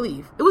 right? I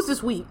believe. It was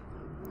this week.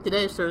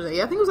 Today is Thursday.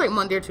 I think it was like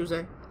Monday or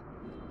Tuesday.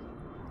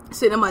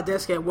 Sitting at my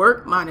desk at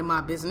work, minding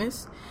my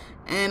business.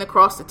 And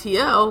across the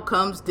TL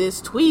comes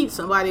this tweet.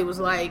 Somebody was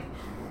like,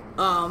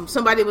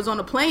 somebody was on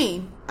a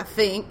plane, I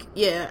think.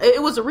 Yeah,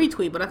 it was a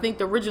retweet, but I think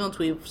the original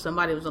tweet,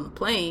 somebody was on the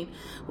plane,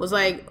 was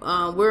like,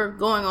 we're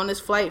going on this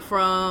flight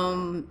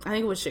from, I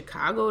think it was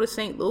Chicago to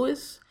St.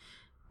 Louis.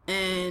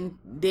 And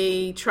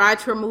they tried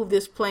to remove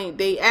this plane.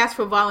 They asked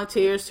for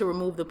volunteers to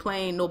remove the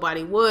plane.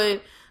 Nobody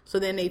would. So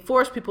then they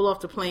forced people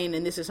off the plane,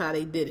 and this is how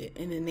they did it.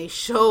 And then they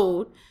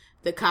showed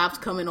the cops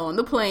coming on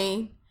the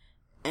plane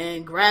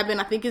and grabbing,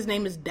 I think his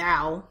name is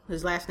Dow.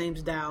 His last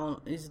name's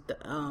Dow.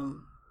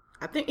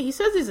 I think he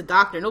says he's a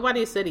doctor.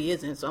 Nobody said he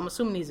isn't, so I'm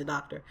assuming he's a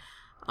doctor.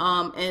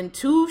 And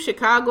 2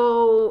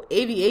 Chicago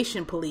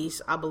aviation police,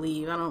 I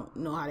believe. I don't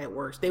know how that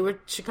works. They were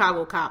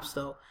Chicago cops,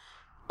 though.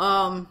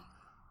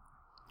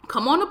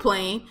 Come on the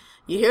plane,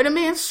 you hear the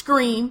man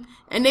scream,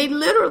 and they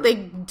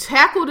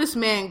tackle this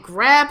man,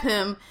 grab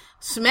him,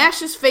 smash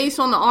his face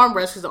on the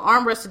armrest, because the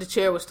armrest of the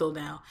chair was still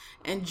down,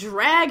 and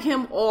drag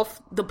him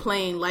off the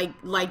plane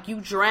like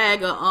you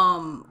drag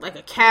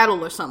a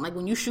cattle or something, like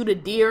when you shoot a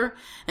deer,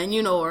 and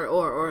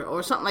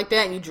or something like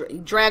that, and you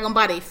drag them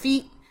by their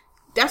feet.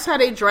 That's how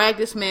they dragged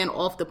this man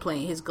off the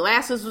plane. His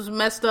glasses was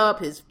messed up.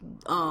 His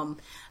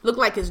looked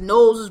like his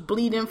nose was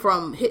bleeding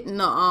from hitting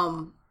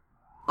the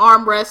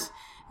armrest.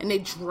 And they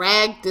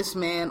dragged this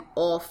man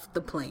off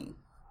the plane.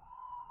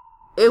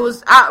 It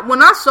was,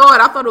 when I saw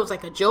it, I thought it was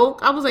like a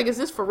joke. I was like, is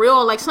this for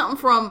real? Like something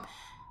from,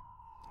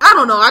 I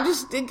don't know. I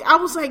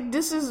was like,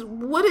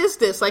 what is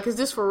this? Like, is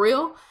this for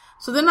real?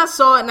 So then I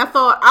saw it, and I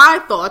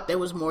thought there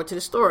was more to the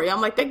story.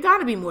 I'm like, there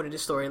gotta be more to the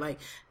story. Like,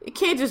 it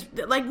can't just,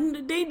 like,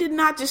 they did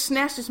not just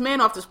snatch this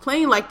man off this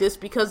plane like this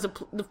because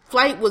the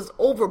flight was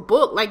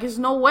overbooked. Like, there's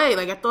no way.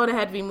 Like, I thought it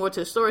had to be more to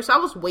the story. So I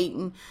was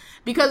waiting.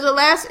 Because the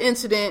last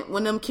incident,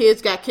 when them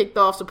kids got kicked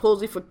off,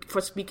 supposedly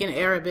for speaking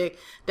Arabic,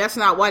 that's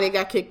not why they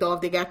got kicked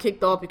off. They got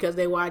kicked off because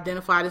they were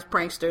identified as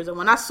pranksters. And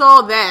when I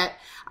saw that,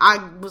 I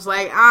was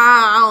like,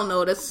 I don't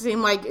know. That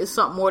seemed like it's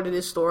something more to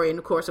this story. And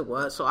of course it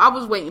was. So I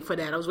was waiting for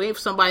that. I was waiting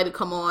for somebody to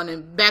come on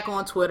and back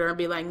on Twitter and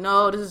be like,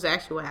 no, this is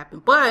actually what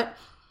happened. But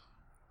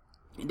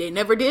they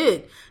never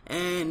did.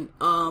 And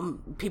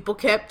people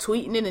kept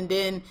tweeting it. And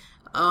then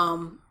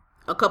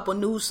a couple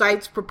news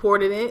sites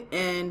purported it.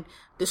 And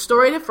the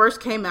story that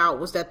first came out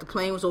was that the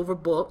plane was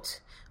overbooked,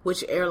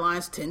 which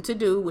airlines tend to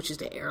do, which is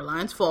the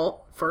airline's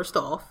fault, first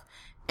off.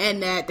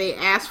 And that they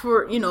asked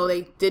for,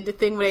 they did the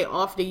thing where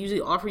they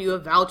usually offer you a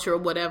voucher or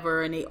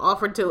whatever, and they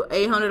offered to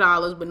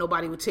 $800, but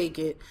nobody would take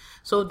it.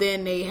 So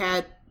then they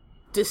had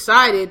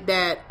decided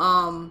that,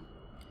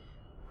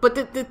 but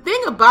the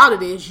thing about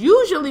it is,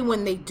 usually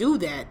when they do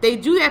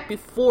that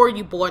before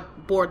you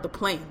board the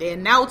plane. They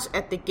announce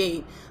at the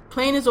gate,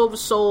 plane is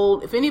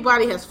oversold. If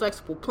anybody has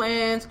flexible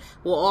plans,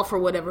 we'll offer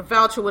whatever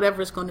voucher,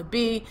 whatever it's going to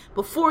be,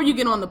 before you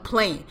get on the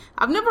plane.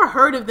 I've never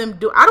heard of them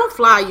I don't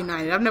fly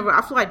United.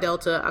 I fly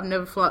Delta. I've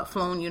never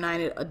flown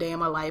United a day in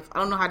my life. I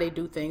don't know how they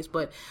do things,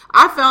 but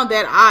I found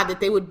that odd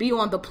that they would be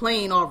on the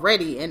plane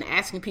already and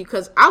asking people,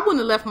 because I wouldn't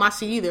have left my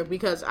seat either,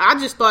 because I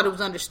just thought it was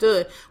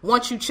understood.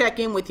 Once you check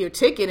in with your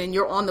ticket and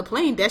you're on the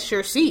plane, that's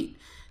your seat.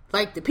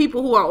 Like, the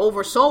people who are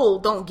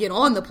oversold don't get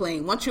on the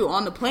plane. Once you're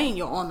on the plane,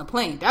 you're on the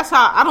plane. That's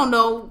how, I don't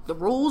know the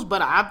rules,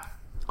 but I've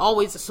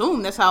always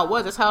assumed that's how it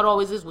was. That's how it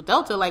always is with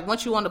Delta. Like,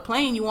 once you're on the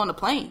plane, you're on the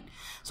plane.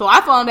 So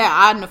I found that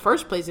odd in the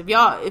first place. If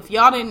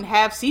y'all didn't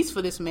have seats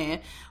for this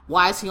man,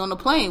 Why is he on the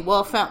plane?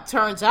 Well,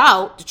 turns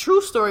out the true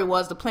story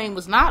was the plane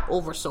was not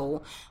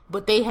oversold,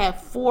 but they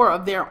had 4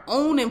 of their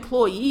own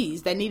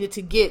employees that needed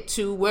to get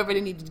to wherever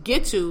they needed to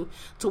get to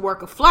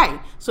work a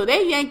flight. So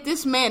they yanked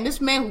this man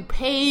who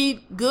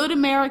paid good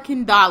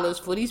American dollars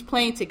for these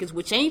plane tickets,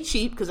 which ain't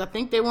cheap, because I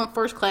think they were in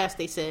first class,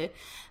 they said.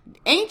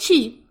 Ain't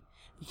cheap.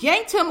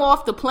 Yanked him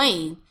off the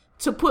plane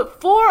to put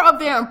 4 of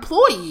their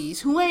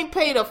employees who ain't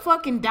paid a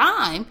fucking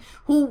dime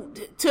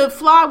to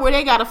fly where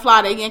they gotta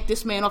fly. They yanked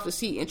this man off the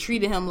seat and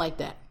treated him like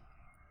that.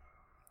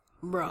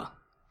 Bruh.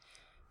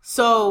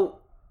 So,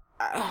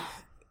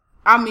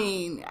 I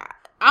mean,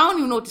 I don't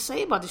even know what to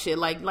say about this shit.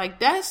 Like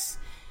that's...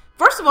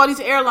 First of all, these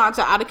airlines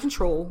are out of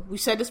control. We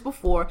said this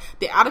before.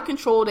 They're out of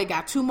control. They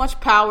got too much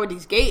power.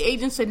 These gate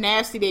agents are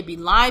nasty. They be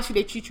lying to you.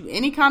 They treat you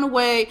any kind of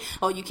way.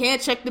 Oh, you can't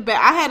check the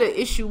bag. I had an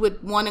issue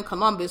with one in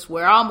Columbus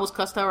where I almost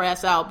cussed her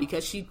ass out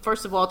because she,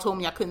 first of all, told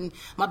me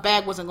my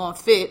bag wasn't going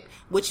to fit,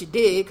 which it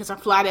did because I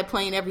fly that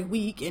plane every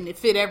week and it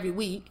fit every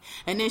week.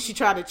 And then she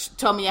tried to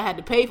tell me I had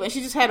to pay for it. And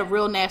she just had a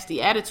real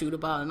nasty attitude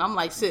about it. And I'm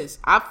like, sis,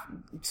 I've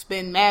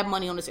spent mad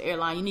money on this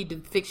airline. You need to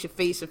fix your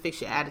face and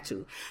fix your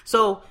attitude.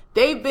 So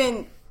they've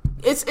been...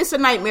 It's a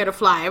nightmare to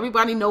fly.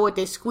 Everybody know it.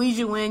 They squeeze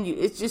you in.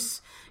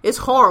 It's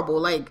horrible.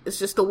 Like, it's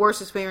just the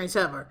worst experience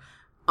ever.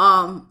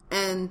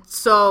 And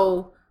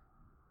so,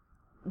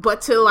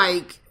 but to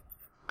like,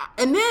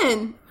 and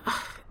then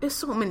there's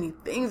so many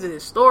things in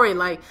this story.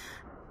 Like,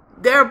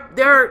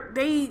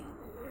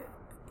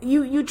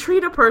 you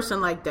treat a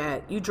person like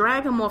that. You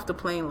drag him off the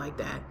plane like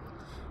that.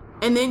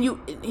 And then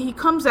he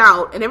comes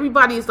out and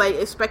everybody is like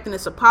expecting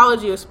this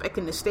apology or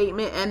expecting this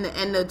statement. And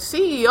the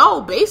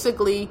CEO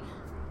basically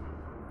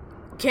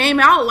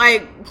came out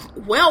like,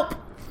 welp,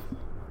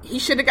 he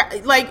should have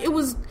got, like, it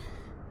was,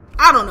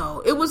 I don't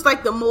know, it was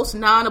like the most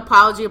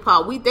non-apology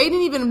apology. They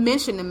didn't even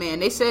mention the man.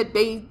 They said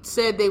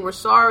they were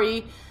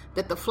sorry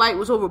that the flight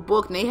was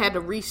overbooked and they had to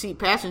reseat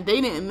passengers. They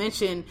didn't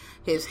mention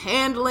his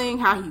handling,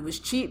 how he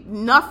was cheap,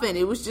 nothing.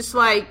 It was just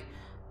like,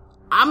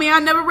 I mean, I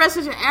never read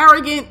such an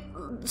arrogant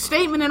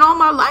statement in all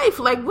my life.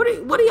 Like, what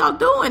are y'all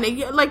doing?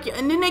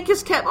 And then they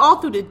just kept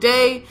all through the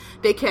day.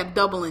 They kept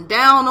doubling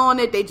down on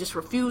it. They just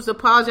refused to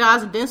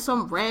apologize. And then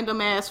some random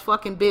ass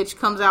fucking bitch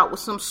comes out with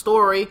some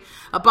story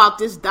about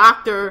this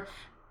doctor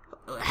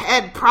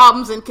had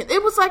problems, and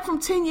it was like from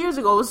 10 years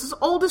ago. It was the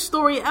oldest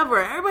story ever.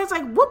 Everybody's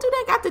like, what do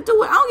they got to do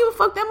with it? I don't give a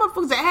fuck. That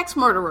motherfucker's an axe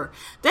murderer.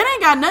 That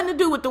ain't got nothing to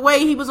do with the way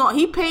he was on.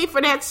 He paid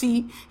for that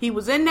seat. He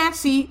was in that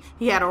seat.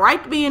 He had a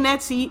right to be in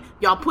that seat.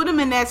 Y'all put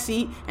him in that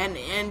seat,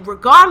 and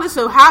regardless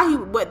of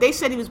what they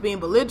said, he was being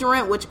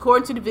belligerent, which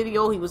according to the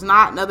video he was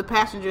not. Another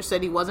passenger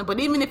said he wasn't. But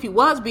even if he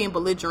was being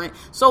belligerent,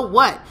 so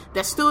what?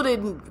 That still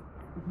didn't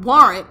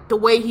warrant the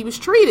way he was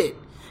treated.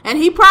 And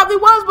he probably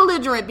was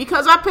belligerent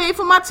because I paid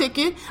for my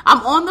ticket.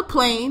 I'm on the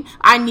plane.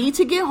 I need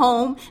to get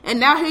home. And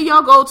now here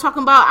y'all go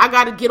talking about I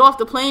got to get off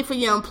the plane for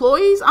your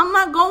employees. I'm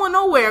not going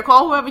nowhere.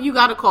 Call whoever you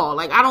got to call.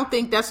 Like, I don't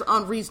think that's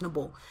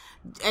unreasonable.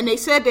 And they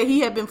said that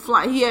he had been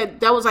flying.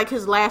 That was like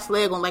his last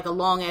leg on like a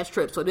long ass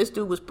trip. So this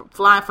dude was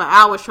flying for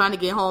hours trying to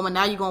get home. And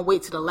now you're going to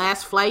wait to the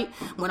last flight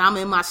when I'm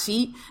in my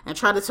seat and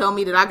try to tell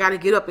me that I got to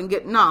get up and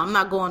no, I'm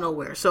not going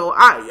nowhere. So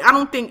I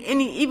don't think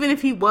even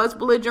if he was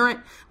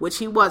belligerent, which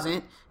he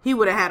wasn't, he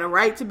would have had a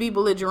right to be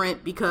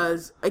belligerent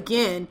because,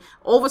 again,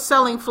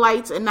 overselling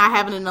flights and not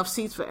having enough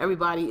seats for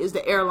everybody is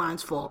the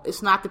airline's fault.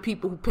 It's not the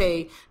people who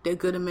pay their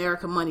good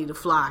American money to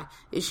fly.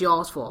 It's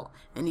y'all's fault.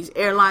 And these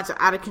airlines are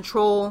out of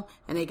control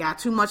and they got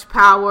too much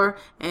power.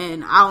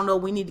 And I don't know,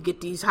 we need to get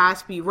these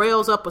high-speed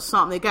rails up or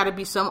something. There got to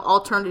be some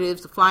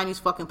alternatives to flying these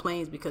fucking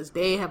planes because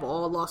they have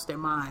all lost their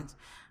minds.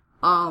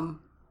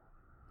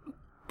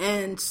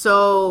 And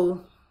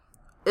so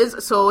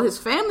his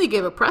family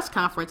gave a press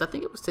conference. I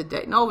think it was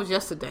today. No, it was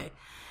yesterday.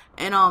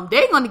 And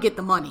they're going to get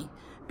the money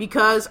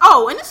because,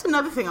 and this is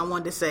another thing I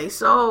wanted to say.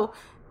 So,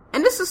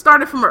 and this has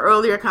started from an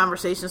earlier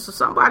conversation. So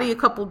somebody a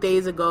couple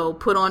days ago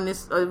put on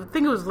this, I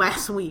think it was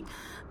last week,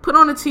 put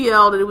on a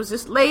TL that it was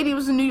this lady, it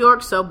was in New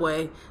York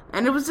subway.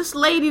 And it was this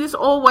lady, this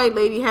old white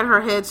lady had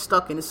her head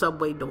stuck in the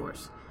subway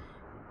doors.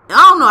 And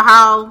I don't know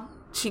how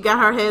she got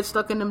her head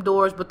stuck in them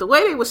doors, but the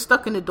way they were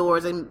stuck in the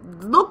doors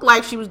and looked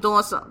like she was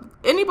doing something.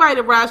 Anybody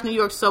that rides New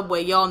York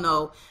subway, y'all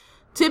know,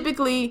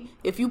 typically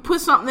if you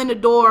put something in the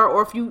door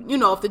or if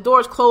if the door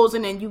is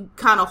closing and you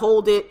kind of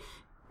hold it,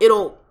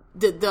 the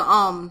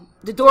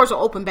doors will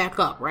open back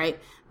up, right?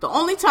 The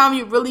only time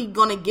you're really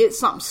gonna get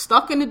something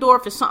stuck in the door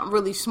if it's something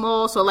really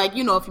small. So like,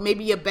 if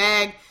maybe your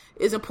bag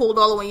isn't pulled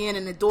all the way in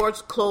and the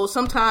door's closed,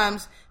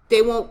 sometimes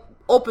they won't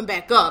open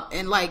back up,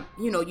 and like,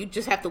 you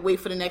just have to wait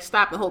for the next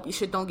stop and hope your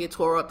shit don't get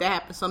tore up. That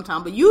happens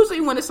sometimes. But usually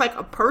when it's like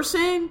a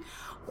person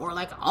or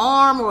like an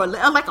arm or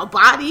like a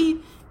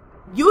body,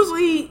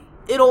 usually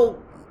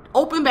it'll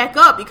open back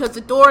up because the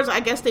doors,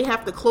 I guess they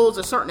have to close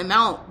a certain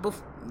amount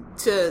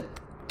to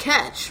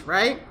catch,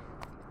 right?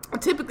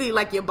 Typically,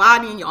 like your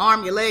body and your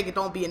arm, your leg, it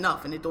don't be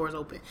enough and the door's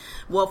open.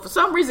 Well, for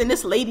some reason,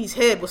 this lady's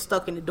head was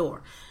stuck in the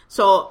door.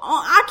 So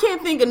I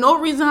can't think of no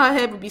reason her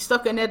head would be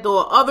stuck in that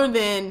door other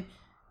than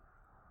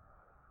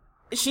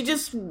she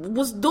just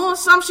was doing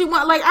something she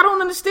want. Like, I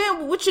don't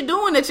understand what you're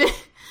doing. That you,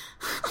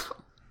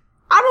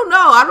 I don't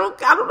know.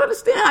 I don't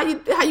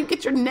understand how you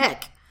get your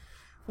neck.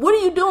 What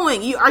are you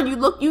doing?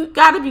 You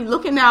got to be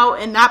looking out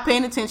and not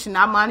paying attention,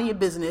 not minding your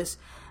business.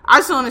 I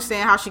just don't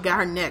understand how she got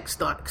her neck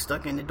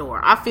stuck in the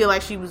door. I feel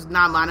like she was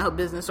not minding her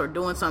business or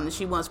doing something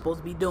she wasn't supposed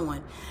to be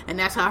doing. And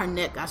that's how her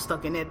neck got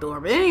stuck in that door.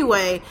 But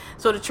anyway,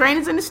 so the train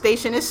is in the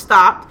station. It's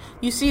stopped.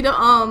 You see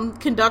the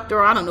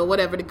conductor, I don't know,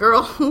 whatever, the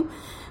girl.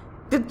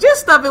 The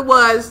gist of it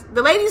was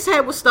the lady's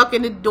head was stuck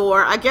in the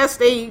door. I guess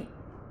they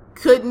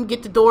couldn't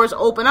get the doors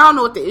open. I don't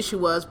know what the issue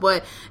was.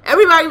 But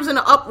everybody was in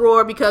an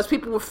uproar because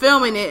people were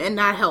filming it and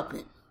not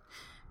helping.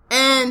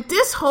 And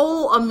this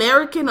whole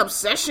American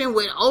obsession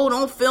with,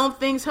 don't film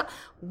things.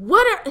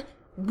 What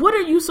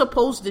are you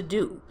supposed to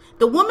do?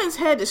 The woman's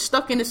head is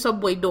stuck in the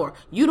subway door.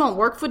 You don't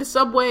work for the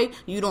subway.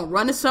 You don't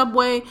run the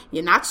subway.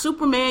 You're not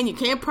Superman. You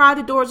can't pry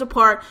the doors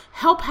apart.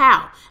 Help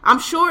how? I'm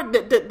sure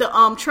that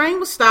the train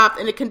was stopped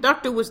and the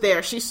conductor was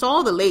there. She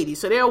saw the lady.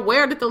 So they're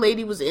aware that the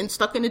lady was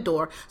stuck in the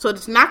door. So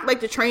it's not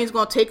like the train's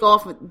going to take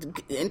off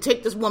and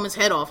take this woman's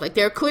head off. Like,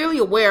 they're clearly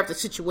aware of the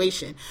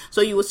situation. So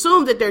you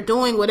assume that they're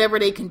doing whatever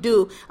they can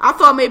do. I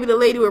thought maybe the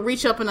lady would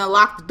reach up and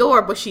unlock the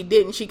door, but she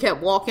didn't. She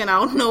kept walking. I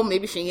don't know.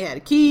 Maybe she had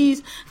the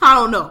keys. I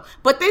don't know.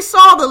 But they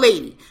saw the lady.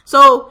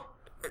 So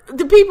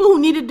the people who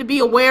needed to be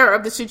aware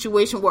of the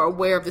situation were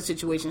aware of the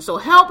situation. So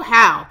help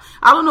how?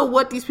 I don't know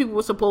what these people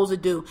were supposed to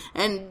do.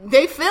 And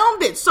they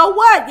filmed it. So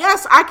what?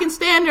 Yes, I can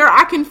stand there.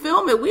 I can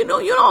film it. You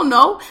don't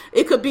know.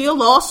 It could be a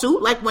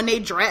lawsuit, like when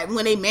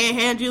they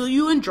manhandle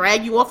you and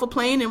drag you off a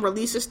plane and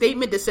release a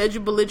statement that said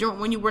you're belligerent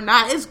when you were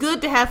not. It's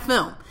good to have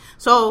film.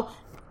 So,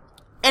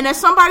 and as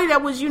somebody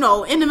that was, in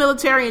the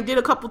military and did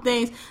a couple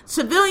things,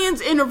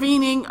 civilians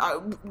intervening,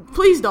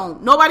 please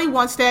don't. Nobody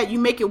wants that. You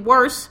make it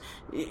worse,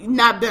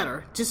 not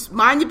better. Just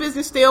mind your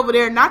business, stay over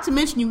there. Not to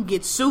mention you can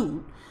get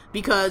sued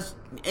because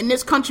in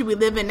this country we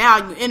live in now,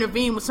 you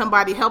intervene with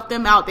somebody, help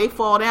them out, they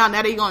fall down,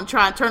 now they're going to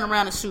try and turn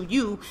around and sue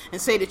you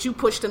and say that you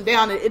pushed them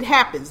down. It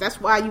happens.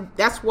 That's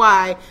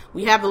why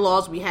we have the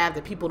laws we have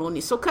that people don't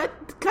need. So cut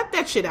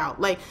that shit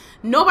out. Like,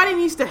 nobody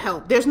needs to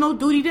help. There's no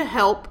duty to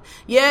help.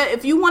 Yeah,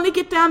 if you want to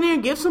get down there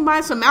and give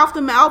somebody some mouth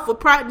to mouth or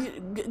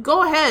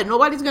go ahead.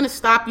 Nobody's going to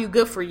stop you.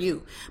 Good for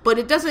you. But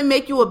it doesn't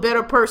make you a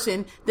better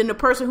person than the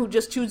person who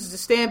just chooses to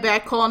stand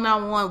back, call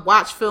 911,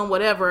 watch film,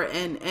 whatever,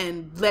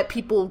 and let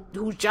people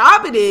whose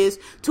job it is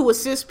to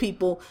assist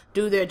people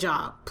do their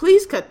job.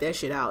 Please cut that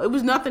shit out. It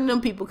was nothing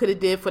them people could have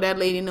did for that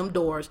lady in them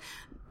doors.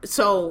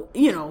 So,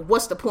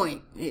 what's the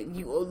point?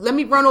 Let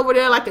me run over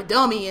there like a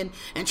dummy and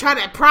try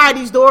to pry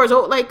these doors.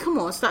 Like, come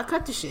on, stop,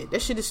 cut the shit.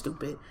 That shit is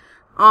stupid.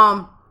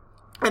 And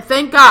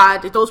thank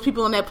God that those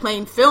people on that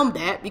plane filmed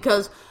that,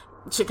 because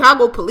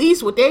Chicago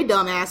police with their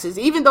dumb asses,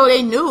 even though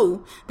they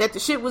knew that the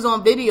shit was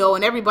on video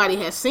and everybody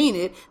had seen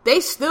it, they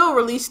still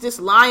released this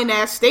lying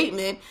ass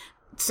statement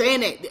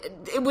saying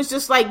that it was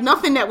just like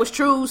nothing that was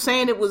true,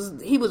 saying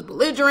he was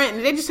belligerent,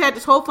 and they just had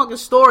this whole fucking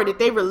story that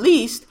they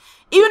released,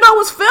 even though it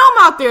was film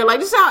out there.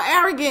 Like, this is how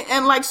arrogant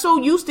and like so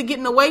used to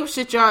getting away with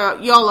shit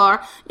y'all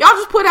are. Y'all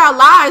just put out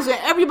lies and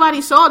everybody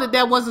saw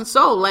that wasn't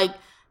so. Like,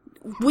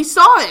 we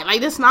saw it.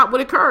 Like, that's not what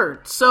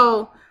occurred.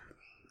 So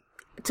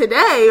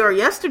today or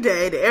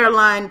yesterday, the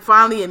airline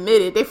finally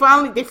admitted, they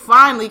finally,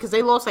 because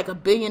they lost like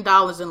 $1 billion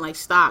in like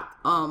stock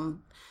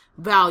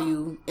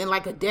value in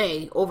like a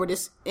day over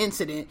this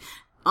incident.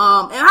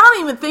 And I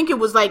don't even think it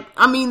was like,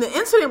 the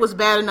incident was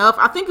bad enough.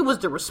 I think it was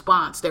the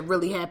response that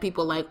really had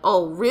people like,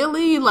 oh,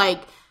 really?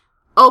 Like,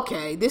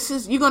 okay,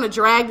 you're going to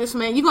drag this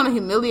man, you're going to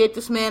humiliate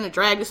this man and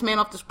drag this man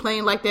off this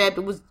plane like that.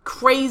 It was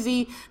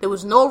crazy. There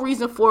was no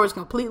reason for it. It's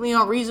completely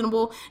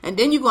unreasonable. And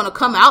then you're going to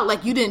come out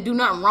like you didn't do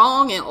nothing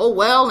wrong and oh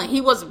well, and he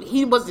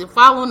wasn't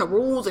following the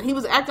rules and he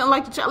was acting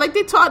like the child. Like,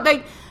 they taught,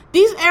 like,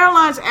 these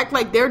airlines act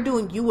like they're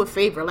doing you a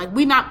favor. Like,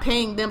 we're not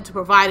paying them to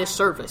provide a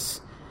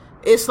service.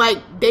 It's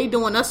like they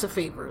doing us a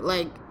favor.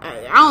 Like,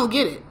 I don't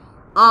get it.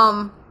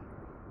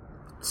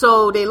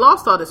 So they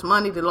lost all this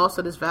money, they lost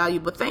all this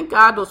value, but thank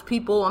God those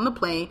people on the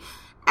plane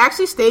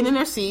actually stayed in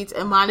their seats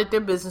and minded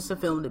their business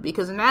and filmed it,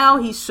 because now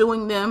he's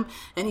suing them,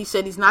 and he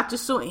said he's not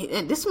just suing.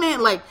 And this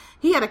man, like,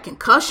 he had a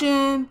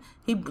concussion,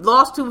 he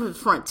lost two of his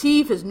front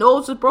teeth, his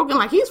nose was broken,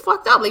 like, he's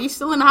fucked up, like, he's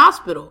still in the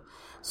hospital.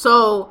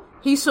 So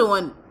he's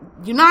suing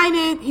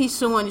United, he's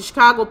suing the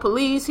Chicago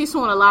police, he's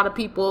suing a lot of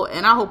people,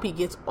 and I hope he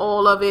gets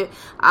all of it.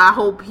 I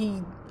hope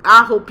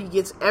he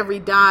gets every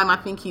dime. I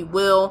think he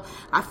will.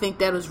 I think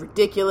that was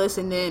ridiculous.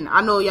 And then,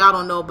 I know y'all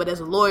don't know, but as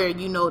a lawyer,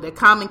 you know that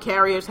common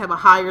carriers have a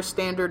higher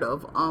standard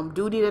of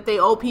duty that they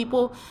owe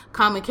people.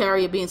 Common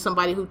carrier being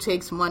somebody who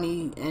takes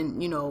money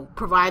and,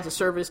 provides a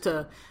service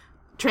to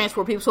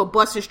transport people. So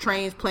buses,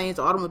 trains, planes,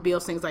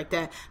 automobiles, things like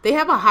that. They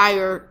have a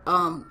higher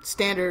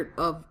standard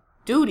of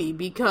duty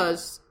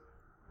because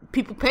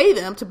people pay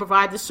them to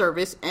provide the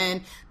service,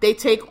 and they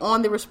take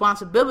on the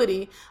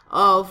responsibility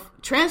of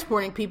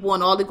transporting people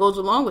and all that goes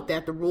along with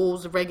that, the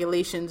rules, the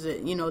regulations.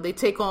 They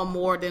take on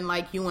more than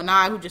like you and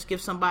I, who just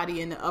give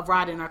somebody a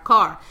ride in our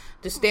car.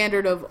 The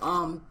standard of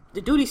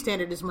the duty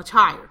standard is much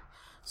higher.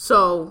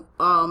 So,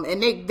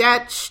 and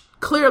that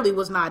clearly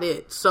was not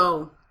it.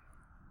 So,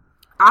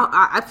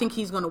 I think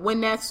he's going to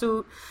win that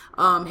suit.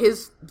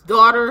 His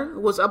daughter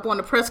was up on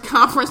the press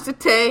conference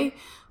today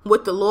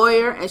with the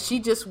lawyer, and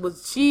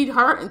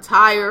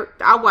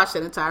I watched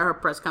that entire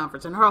press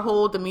conference, and her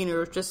whole demeanor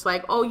was just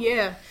like, oh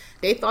yeah,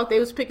 they thought they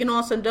was picking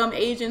on some dumb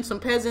Asians, some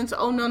peasants.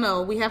 Oh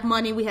no, we have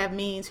money, we have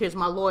means. Here's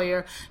my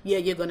lawyer. Yeah,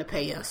 you're gonna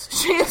pay us.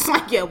 She's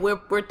like, yeah,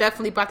 we're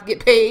definitely about to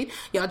get paid.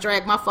 Y'all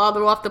dragged my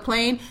father off the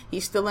plane.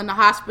 He's still in the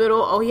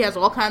hospital. Oh, he has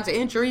all kinds of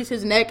injuries,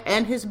 his neck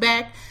and his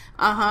back.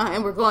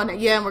 And we're going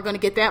to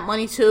get that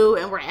money too,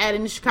 and we're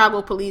adding the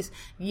Chicago police.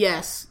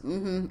 Yes.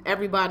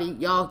 Everybody,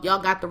 y'all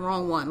got the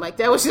wrong one. Like,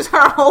 that was just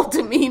her whole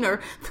demeanor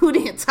through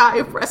the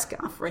entire press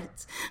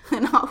conference.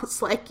 And I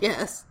was like,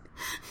 yes.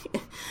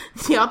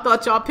 Y'all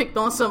thought y'all picked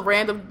on some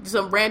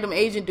random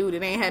Asian dude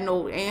that ain't had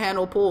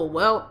no pull.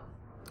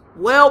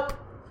 Welp.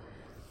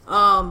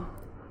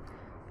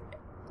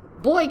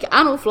 Boy,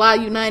 I don't fly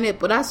United,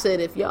 but I said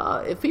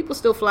if people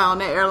still fly on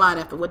that airline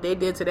after what they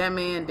did to that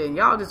man, then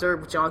y'all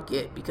deserve what y'all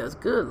get, because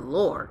good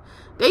Lord,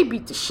 they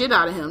beat the shit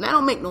out of him. That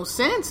don't make no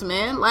sense,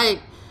 man.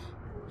 Like,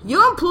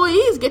 your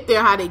employees get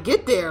there how they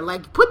get there.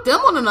 Like, put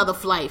them on another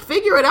flight.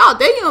 Figure it out.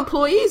 They your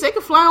employees. They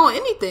can fly on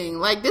anything.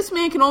 Like, this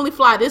man can only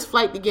fly this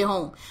flight to get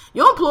home.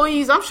 Your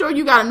employees, I'm sure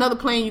you got another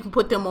plane you can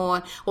put them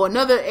on, or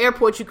another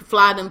airport you can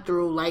fly them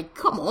through. Like,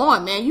 come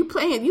on, man. You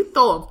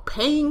throw a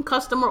paying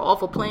customer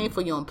off a plane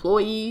for your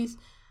employees?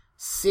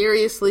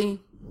 Seriously?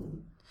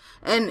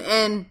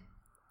 And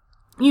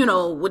you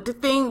know, with the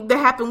thing that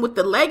happened with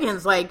the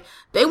leggings, like,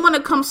 they want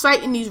to come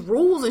citing these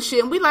rules and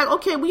shit, and we like,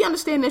 okay, we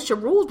understand that's your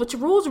rules, but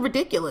your rules are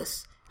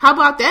ridiculous. How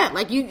about that?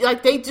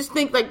 They just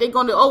think like they're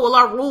going to, oh, well,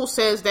 our rule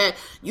says that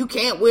you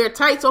can't wear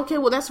tights. Okay,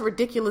 well, that's a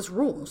ridiculous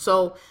rule.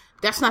 So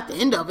that's not the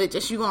end of it.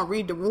 Just, you're going to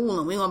read the rule,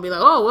 and we're going to be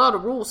like, oh, well, the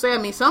rules say, I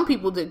mean, some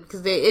people did,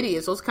 because they're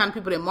idiots. Those kind of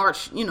people that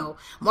march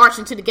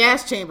into the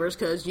gas chambers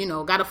because,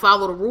 got to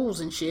follow the rules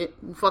and shit.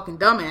 Fucking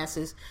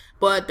dumbasses.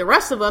 But the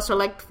rest of us are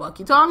like, the fuck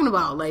you talking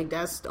about? Like,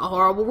 that's a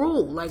horrible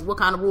rule. Like, what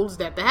kind of rule is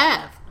that to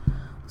have?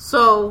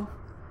 So,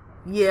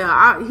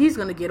 yeah, he's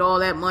going to get all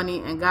that money,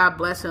 and God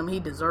bless him. He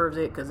deserves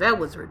it, because that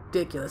was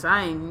ridiculous.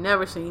 I ain't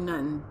never seen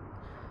nothing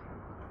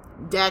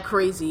that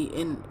crazy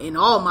in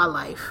all my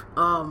life.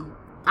 I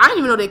didn't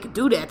even know they could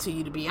do that to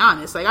you, to be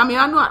honest. Like, I mean,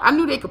 I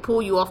knew they could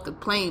pull you off the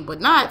plane,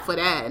 but not for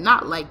that.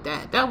 Not like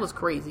that. That was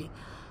crazy.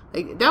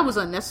 Like, that was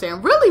unnecessary.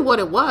 And really what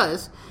it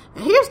was,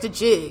 and here's the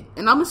jig,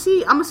 and I'm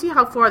gonna see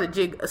how far the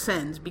jig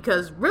ascends,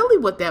 because really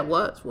what that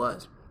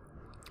was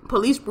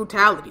police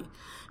brutality.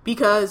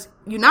 Because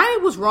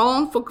United was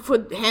wrong for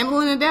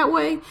handling it that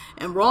way,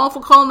 and wrong for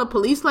calling the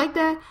police like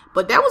that,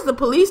 but that was the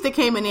police that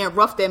came in there and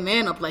roughed that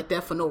man up like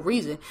that for no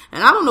reason.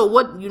 And I don't know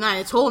what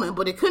United told him,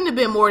 but it couldn't have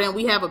been more than,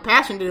 we have a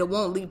passenger that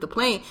won't leave the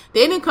plane.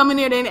 They didn't come in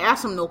there, they didn't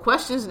ask him no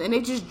questions, and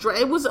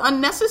it was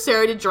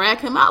unnecessary to drag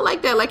him out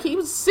like that. Like, he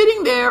was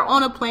sitting there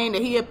on a plane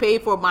that he had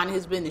paid for, minding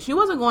his business. You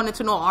wasn't going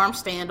into no armed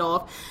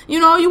standoff.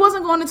 You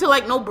wasn't going into,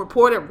 like, no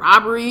reported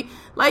robbery.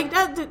 Like,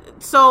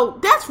 that. So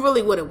that's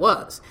really what it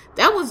was.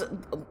 That was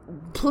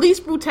police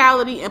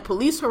brutality and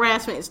police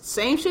harassment. It's the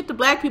same shit the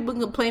black people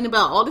complain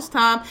about all this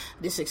time.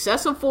 This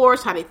excessive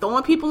force, how they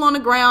throwing people on the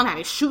ground, how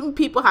they shooting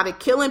people, how they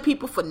killing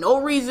people for no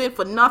reason,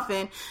 for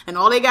nothing. And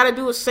all they gotta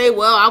do is say,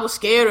 well, I was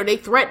scared, or they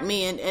threatened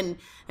me,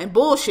 and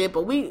bullshit.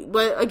 But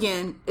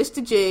again, it's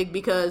the jig,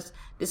 because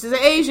this is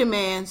an Asian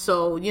man.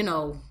 So,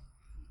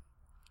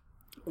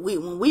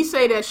 when we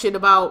say that shit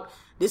about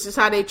this is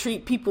how they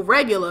treat people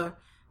regular,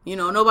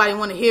 nobody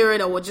want to hear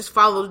it, or just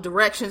follow the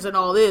directions and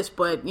all this.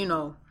 But,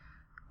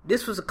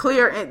 this was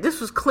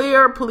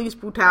clear police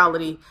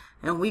brutality,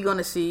 and we're going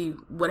to see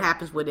what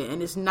happens with it.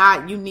 And it's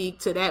not unique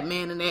to that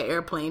man in that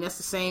airplane. That's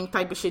the same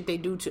type of shit they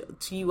do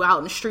to you out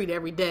in the street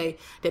every day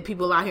that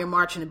people out here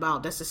marching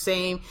about. That's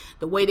the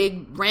way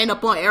they ran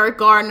up on Eric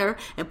Gardner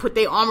and put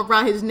their arm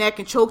around his neck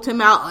and choked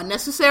him out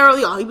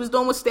unnecessarily. All he was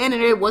doing was standing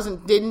there.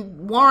 Didn't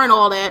warrant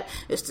all that.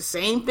 It's the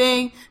same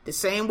thing. The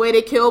same way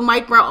they killed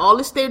Mike Brown. All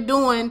this they're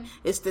doing,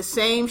 it's the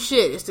same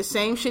shit. It's the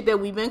same shit that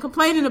we've been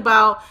complaining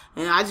about.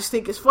 And I just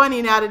think it's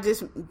funny now that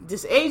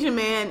this Asian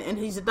man, and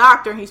he's a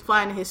doctor, and he's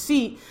flying in his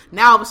seat,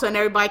 now all of a sudden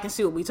everybody can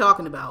see what we're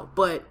talking about.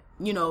 But,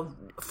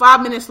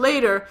 5 minutes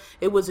later,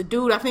 it was a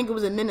dude, I think it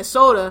was in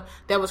Minnesota,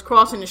 that was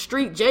crossing the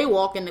street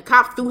jaywalking. The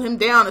cop threw him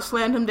down and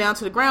slammed him down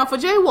to the ground for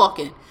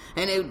jaywalking.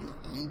 And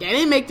that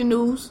didn't make the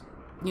news,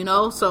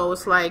 so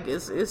it's like,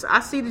 I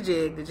see the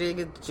jig.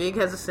 The jig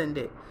has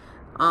ascended.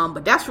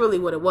 But that's really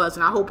what it was.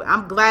 And I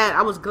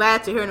was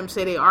glad to hear them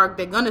say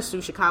they're gonna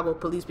sue Chicago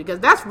police, because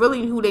that's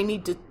really who they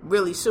need to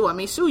really sue. I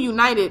mean, sue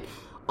United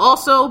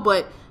also,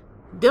 but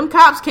them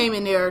cops came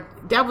in there.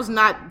 That was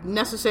not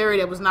necessary.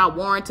 That was not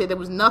warranted. There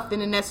was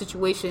nothing in that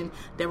situation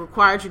that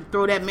required you to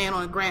throw that man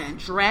on the ground and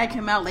drag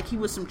him out like he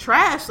was some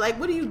trash. Like,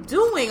 what are you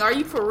doing? Are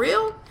you for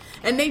real?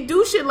 And they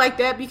do shit like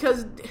that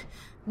because,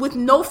 with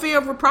no fear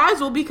of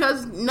reprisal,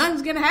 because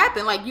nothing's gonna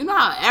happen. Like, you know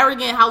how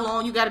arrogant, how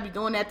long you gotta be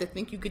doing that to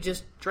think you could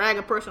just drag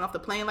a person off the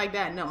plane like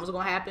that and nothing was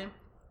gonna happen?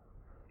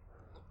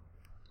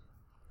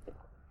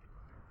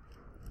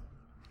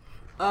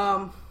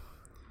 All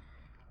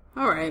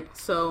right,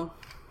 so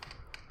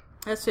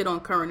that's it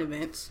on current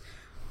events.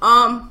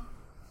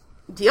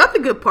 The other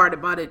good part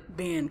about it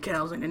being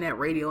Kel's Internet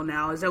Radio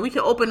now is that we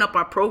can open up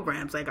our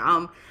programs. Like,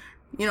 I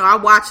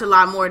watch a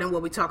lot more than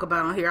what we talk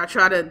about on here. I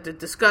try to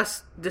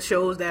discuss the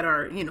shows that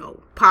are,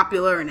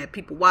 popular and that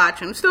people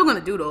watch. And I'm still going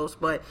to do those,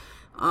 but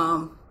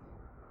going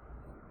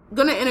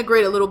to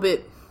integrate a little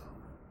bit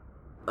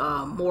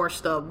more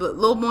stuff, but a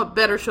little more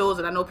better shows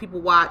that I know people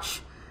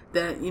watch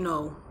that,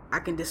 I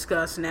can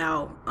discuss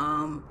now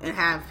and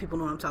have people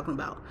know what I'm talking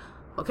about.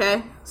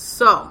 Okay?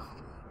 So,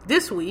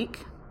 this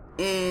week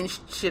in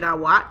Shit I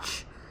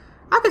Watch,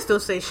 I can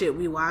still say shit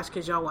we watch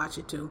because y'all watch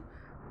it too.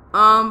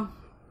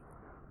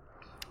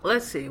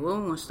 Let's see, what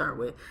we want to start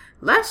with?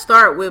 Let's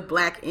start with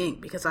Black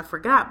Ink because I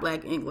forgot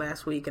Black Ink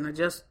last week and I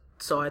just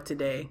saw it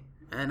today.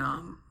 And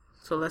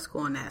so let's go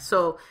on that.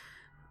 So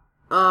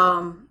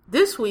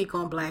this week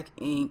on Black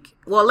Ink,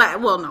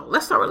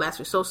 let's start with last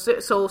week.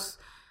 So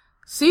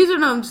Caesar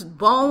Nuns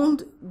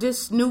boned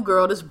this new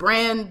girl, this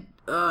brand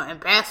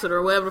ambassador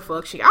or whatever the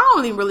fuck I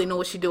don't even really know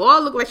what she do. All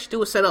it look like she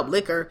do is set up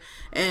liquor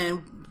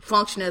and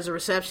function as a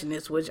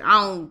receptionist, which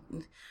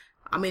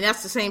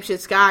that's the same shit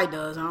Sky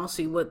does. I don't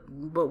see but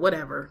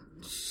whatever.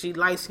 She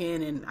light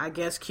skinned and I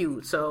guess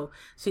cute. So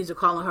Caesar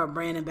calling her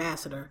brand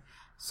ambassador.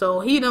 So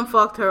he done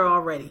fucked her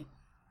already.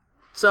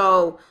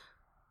 So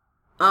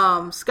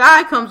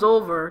Sky comes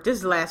over, this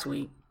is last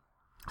week.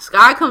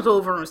 Sky comes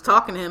over and was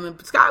talking to him,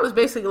 and Sky was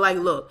basically like,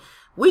 look,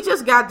 we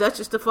just got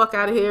Duchess the fuck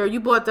out of here. You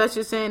brought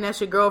Duchess in,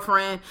 that's your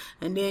girlfriend,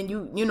 and then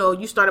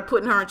you started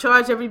putting her in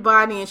charge of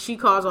everybody, and she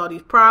caused all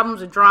these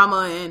problems and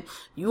drama, and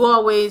you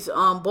always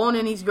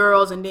boning these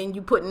girls, and then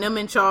you putting them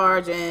in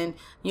charge, and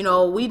we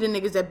the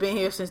niggas that been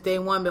here since day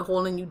one been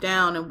holding you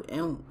down,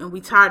 and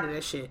we tired of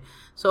that shit.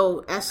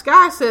 So as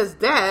Sky says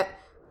that,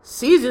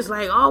 Caesar's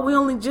like, oh, we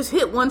only just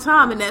hit one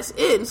time and that's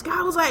it. And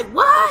Sky was like,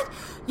 what?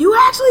 You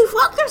actually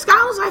fucked her? Sky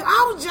was like,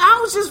 I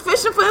was just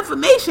fishing for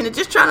information and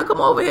just trying to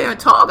come over here and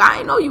talk. I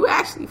didn't know you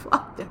actually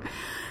fucked her.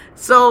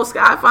 So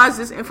Sky finds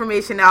this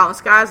information out and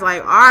Sky's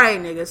like, all right,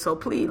 nigga, so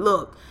please,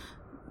 look,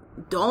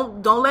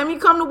 don't let me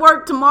come to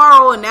work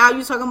tomorrow and now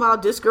you talking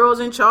about this girl's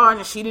in charge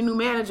and she the new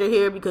manager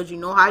here because you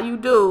know how you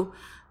do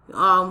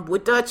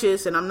with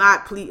Duchess, and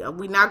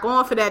we're not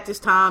going for that this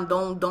time.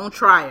 Don't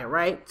try it,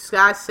 right?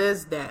 Sky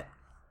says that.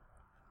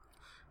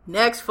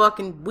 Next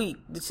fucking week,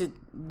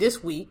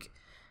 this week,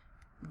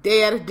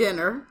 they at a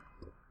dinner.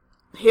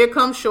 Here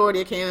comes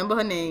Shorty, I can't remember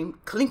her name,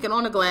 clinking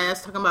on the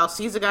glass, talking about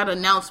Caesar got an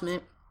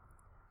announcement.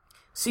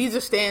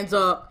 Caesar stands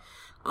up.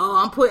 Oh,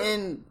 I'm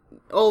putting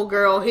old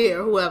girl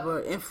here, whoever,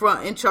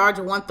 in charge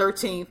of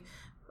 113th,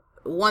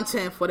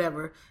 110th,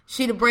 whatever.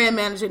 She the brand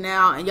manager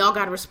now, and y'all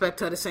gotta respect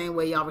her the same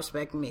way y'all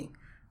respect me.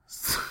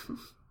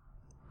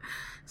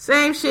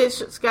 Same shit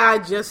Sky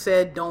just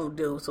said don't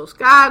do. So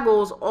Sky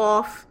goes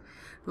off.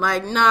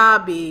 Like,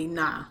 nah, B,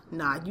 nah.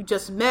 You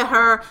just met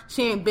her.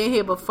 She ain't been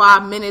here but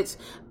 5 minutes.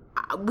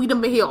 We done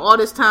been here all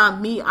this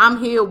time. Me,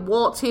 I'm here.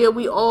 Walt's here.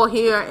 We all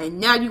here. And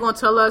now you gonna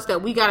tell us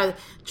that we gotta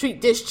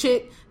treat this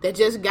chick that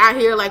just got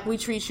here like we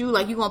treat you?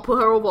 Like you gonna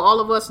put her over all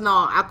of us? No,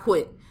 I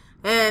quit.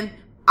 And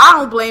I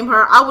don't blame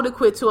her. I would have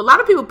quit too. A lot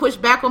of people push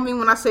back on me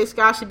when I say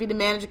Sky should be the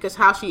manager because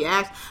how she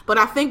acts. But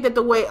I think that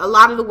a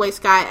lot of the way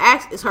Sky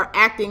acts is her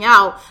acting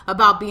out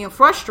about being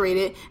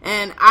frustrated.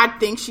 And I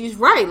think she's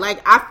right.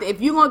 Like, if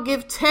you're going to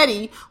give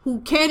Teddy, who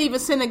can't even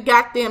send a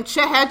goddamn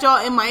check, had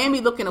y'all in Miami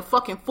looking a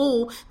fucking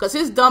fool because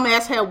his dumb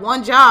ass had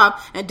one job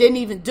and didn't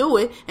even do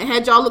it, and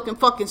had y'all looking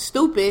fucking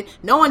stupid,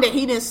 knowing that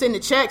he didn't send the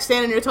check,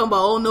 standing there talking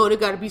about, oh no, there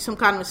got to be some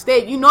kind of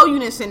mistake. You know you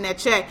didn't send that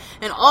check.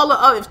 And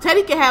if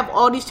Teddy can have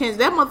all these chances,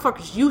 that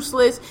motherfucker's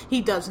useless.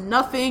 He does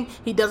nothing.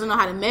 He doesn't know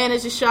how to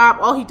manage the shop.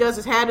 All he does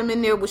is have him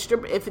in there with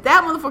stripper. If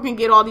that motherfucker can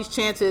get all these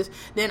chances,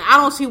 then I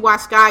don't see why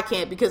Sky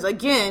can't. Because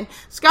again,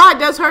 Sky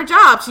does her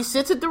job. She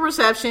sits at the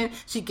reception.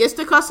 She gets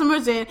the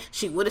customers in.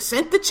 She would have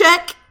sent the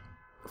check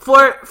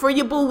for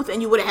your booth,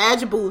 and you would have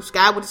had your booth.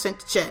 Sky would have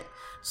sent the check.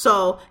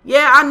 So,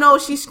 yeah, I know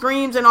she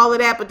screams and all of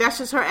that, but that's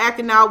just her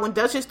acting out. When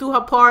Duchess threw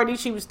her party,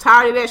 she was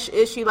tired of that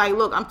shit. She like,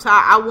 look, I'm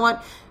tired.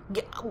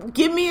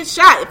 Give me a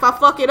shot. If I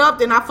fuck it up,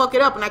 then I fuck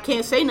it up and I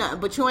can't say nothing.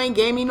 But you ain't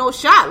gave me no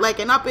shot. Like,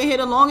 and I've been here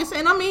the longest.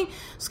 And I mean,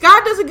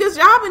 Sky does a good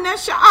job in that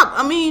shop.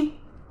 I mean,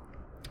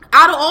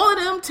 out of all of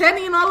them,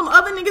 Teddy and all them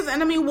other niggas,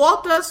 and I mean,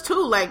 Walt does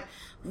too. Like,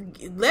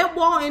 let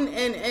Walt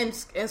and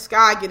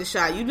Sky get a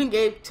shot. You done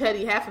gave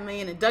Teddy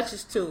 $500,000 and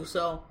Duchess too.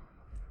 So,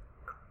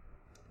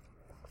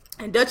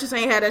 and Duchess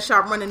ain't had that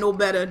shop running no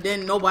better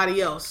than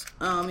nobody else.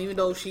 Even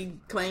though she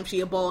claims she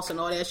a boss and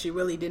all that, she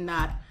really did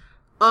not.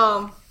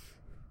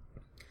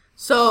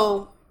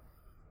 So,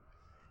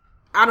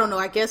 I don't know.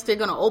 I guess they're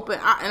gonna open,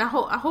 and I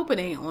hope it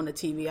ain't on the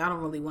TV. I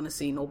don't really want to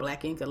see no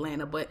Black Ink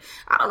Atlanta, but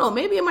I don't know.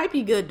 Maybe it might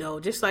be good though.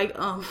 Just like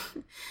Love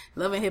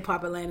and Hip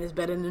Hop Atlanta is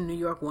better than the New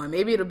York one.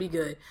 Maybe it'll be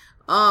good.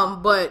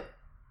 But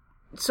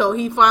so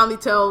he finally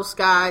tells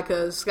Sky,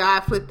 because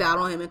Sky flipped out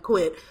on him and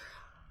quit.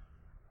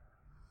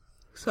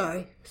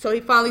 Sorry. So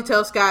he finally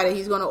tells Sky that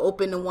he's gonna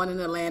open the one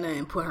in Atlanta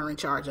and put her in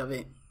charge of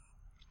it.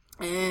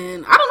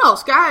 And I don't know,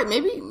 Sky,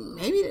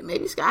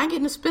 maybe Sky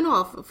getting a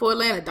spinoff for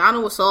Atlanta. Donna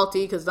was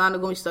salty because Donna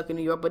gonna be stuck in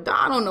New York, but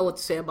I don't know what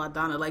to say about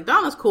Donna. Like,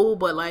 Donna's cool,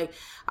 but like,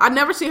 I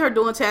never see her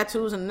doing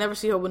tattoos and never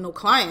see her with no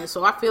clients.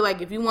 So I feel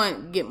like if you want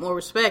to get more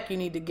respect, you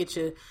need to get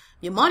your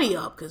money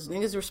up, because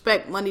niggas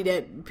respect money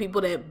that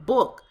people that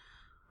book.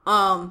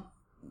 Damn,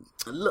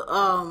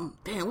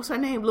 what's her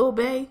name? Lil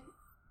Bae?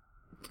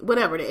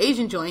 Whatever, the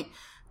Asian joint,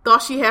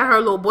 thought she had her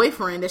little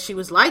boyfriend that she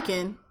was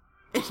liking,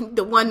 and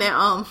the one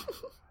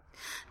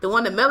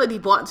that Melody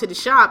bought into the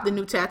shop, the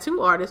new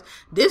tattoo artist,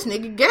 this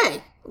nigga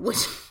gay,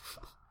 which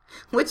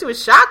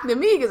was shocking to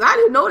me, because I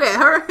didn't know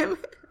that.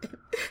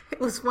 It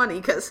was funny,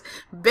 because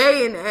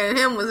Bae and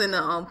him was in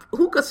the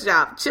hookah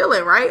shop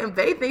chilling, right? And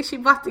Bae thinks she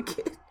about to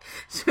get,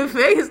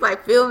 Bae is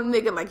like feeling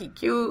the nigga like he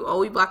cute.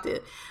 Oh,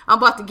 I'm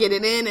about to get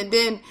it in. And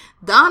then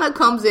Donna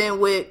comes in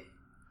with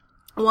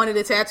one of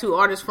the tattoo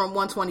artists from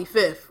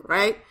 125th,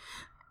 right?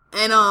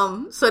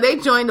 And so they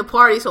joined the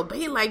party. So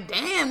Bae like,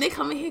 damn, they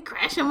coming here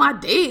crashing my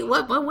date.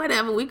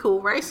 Whatever, we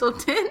cool, right? So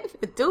then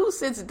the dude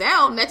sits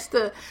down next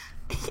to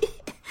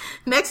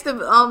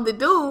the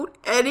dude,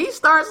 and he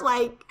starts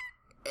like,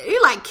 he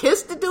like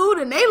kissed the dude,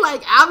 and they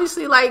like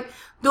obviously like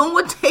doing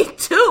what they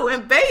do.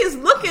 And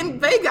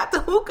Bae got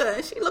the hookah,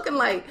 and she looking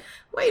like,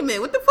 wait a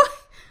minute, what the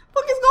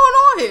fuck is going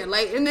on here?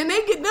 Like, and then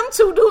they get them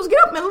two dudes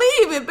get up and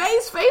leave, and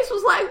Bae's face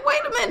was like, wait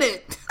a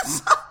minute.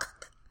 So,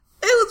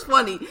 it was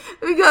funny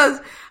because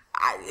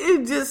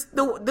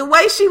the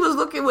way she was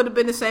looking would have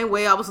been the same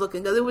way I was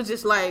looking, because it was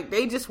just like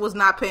they just was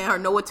not paying her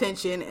no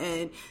attention,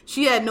 and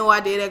she had no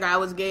idea that guy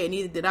was gay, and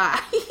neither did I.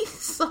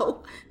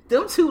 So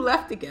them two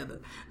left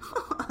together.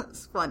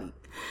 It's funny.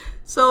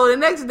 So the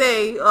next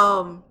day,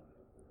 and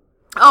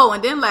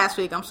then last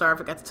week, I'm sorry, I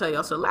forgot to tell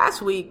y'all. So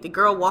last week, the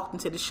girl walked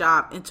into the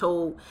shop and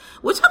told,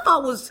 which I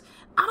thought was,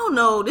 I don't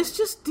know, this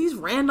just these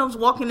randoms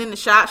walking in the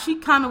shop. She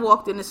kind of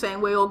walked in the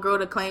same way old girl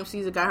that claimed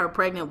Caesar got her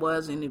pregnant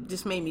was, and it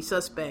just made me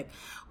suspect.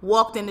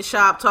 Walked in the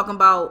shop talking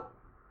about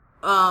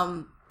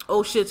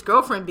oh shit's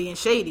girlfriend being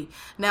shady.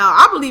 Now,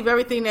 I believe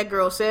everything that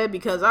girl said,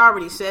 because I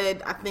already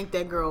said I think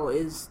that girl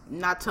is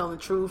not telling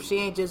the truth. She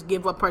ain't just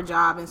give up her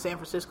job in San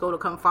Francisco to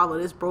come follow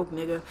this broke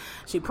nigga.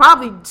 She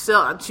probably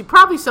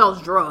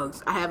sells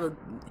drugs.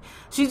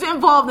 She's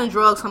involved in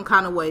drugs some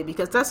kind of way,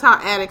 because that's how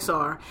addicts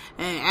are.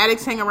 And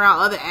addicts hang around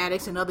other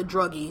addicts and other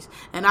druggies.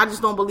 And I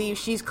just don't believe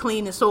she's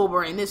clean and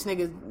sober, and this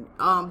nigga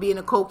being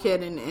a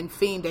cokehead and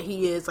fiend that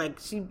he is. Like,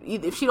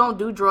 if she don't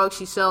do drugs,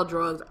 she sell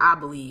drugs, I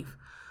believe.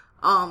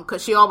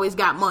 Cause she always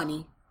got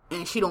money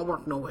and she don't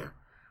work nowhere.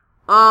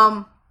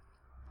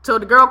 So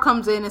the girl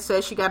comes in and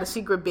says she got a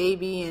secret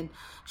baby, and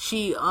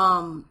she,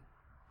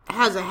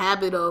 has a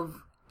habit of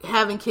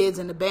having kids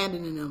and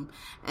abandoning them.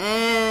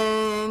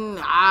 And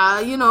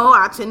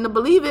I tend to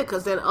believe it,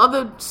 cause that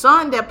other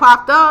son that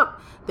popped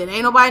up that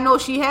ain't nobody know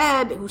she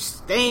had, who's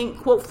staying,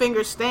 quote,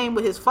 finger staying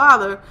with his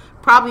father,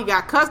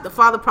 the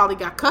father probably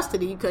got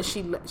custody because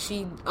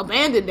she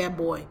abandoned that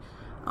boy.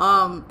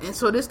 And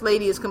so this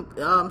lady is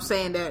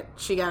saying that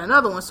she got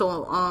another one.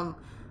 So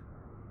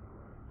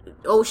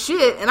oh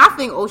shit, and I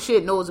think oh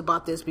shit knows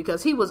about this,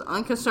 because he was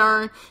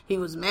unconcerned. He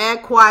was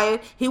mad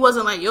quiet. He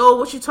wasn't like, yo,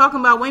 what you talking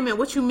about? Wait a minute,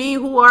 what you mean?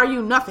 Who are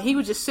you? Nothing. He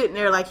was just sitting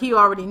there like he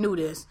already knew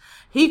this.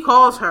 He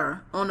calls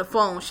her on the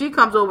phone. She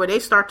comes over. They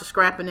start to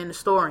scrapping in the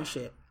store and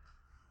shit.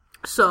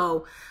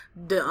 So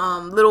the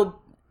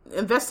little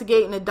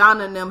investigating that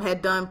Donna and them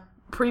had done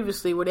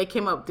previously, where they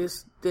came up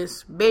this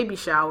baby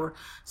shower,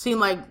 seemed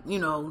like,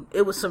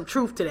 it was some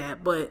truth to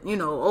that. But,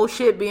 oh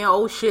shit being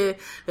oh shit,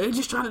 they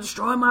just trying to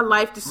destroy my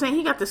life.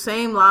 He got the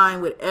same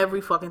line with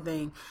every fucking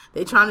thing.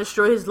 They trying to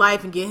destroy his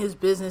life and get his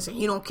business, and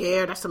he don't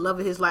care. That's the love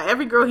of his life.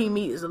 Every girl he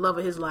meets is the love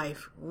of his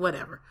life.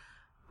 Whatever.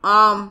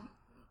 And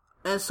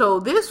so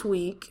this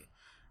week,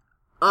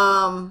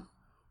 Donna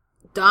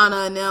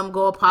and them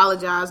go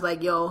apologize,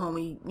 like, yo,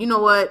 homie, you know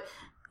what?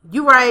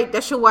 You right,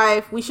 that's your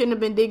wife. We shouldn't have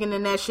been digging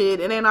in that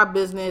shit. It ain't our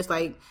business.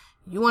 Like,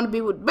 you want to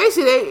be with,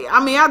 basically,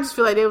 I just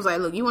feel like they was like,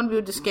 look, you want to be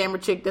with the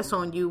scammer chick, that's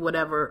on you,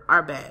 whatever,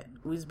 our bad.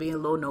 We was being a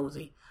little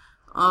nosy.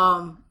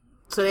 So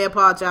they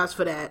apologized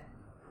for that,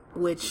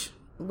 which,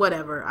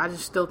 whatever. I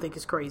just still think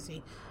it's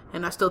crazy.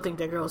 And I still think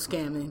that girl's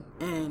scamming.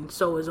 And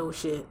so is oh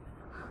shit.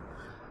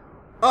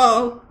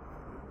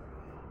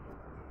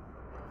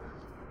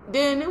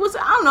 Then it was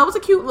a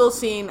cute little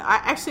scene.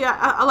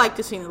 I like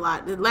this scene a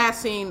lot. The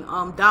last scene,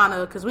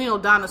 Donna, because we know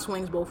Donna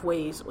swings both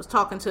ways, was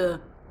talking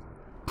to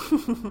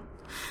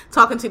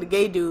the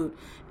gay dude,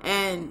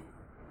 and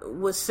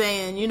was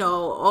saying,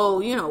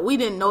 we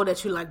didn't know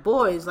that you like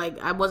boys. Like,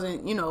 I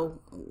wasn't,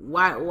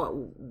 why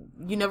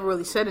you never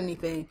really said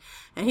anything.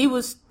 And he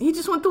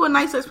just went through a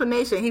nice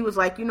explanation. He was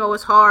like,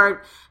 it's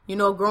hard,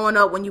 growing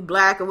up when you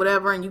black or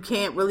whatever, and you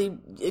can't really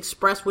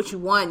express what you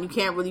want.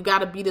 You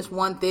gotta be this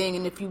one thing.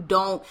 And if you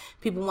don't,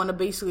 people want to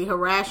basically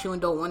harass you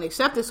and don't want to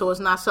accept it. So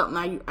it's not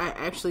something I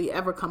actually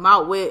ever come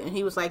out with. And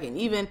he was like, and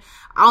even,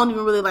 I don't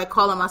even really like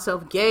calling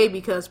myself gay,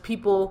 because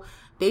people,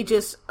 they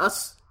just,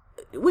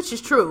 which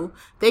is true.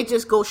 They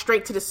just go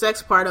straight to the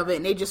sex part of it,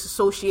 and they just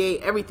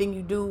associate everything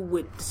you do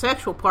with the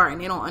sexual part,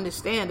 and they don't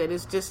understand that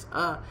it's just,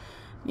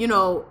 you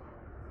know,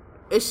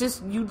 it's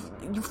just you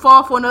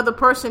fall for another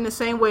person the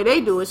same way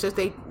they do. It's just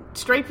they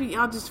straight people,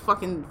 y'all just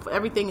fucking,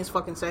 everything is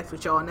fucking sex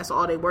with y'all, and that's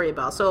all they worry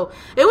about. So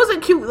it was a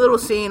cute little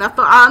scene.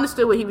 I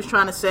understood what he was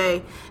trying to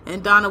say,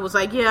 and Donna was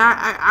like,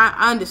 yeah,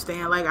 I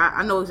understand. Like,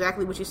 I know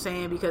exactly what you're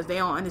saying, because they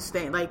don't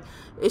understand. Like,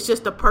 it's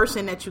just a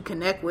person that you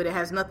connect with. It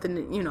has nothing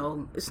to, you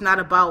know, it's not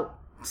about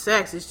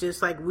sex. It's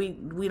just like we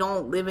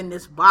don't live in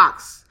this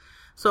box.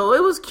 So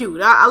it was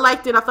cute. I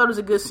liked it. I thought it was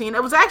a good scene. I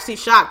was actually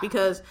shocked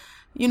because,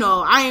 you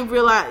know, I ain't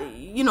realize,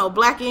 you know,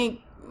 Black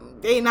Ink,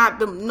 they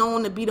not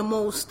known to be the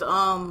most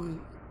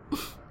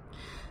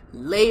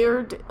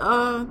layered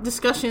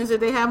discussions that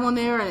they have on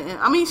there, and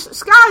I mean,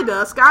 Sky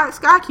does.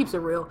 Sky keeps it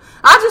real.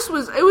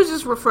 It was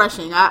just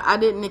refreshing. I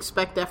didn't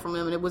expect that from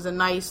him, and it was a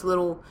nice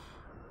little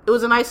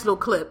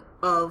clip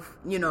of,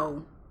 you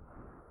know,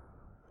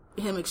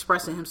 him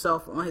expressing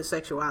himself on his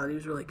sexuality. It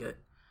was really good.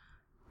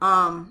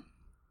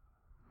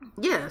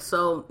 Yeah,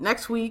 so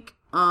next week,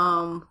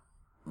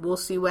 we'll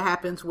see what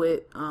happens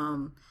with,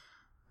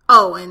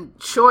 oh, and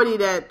Shorty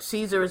that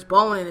Caesar is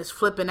boning is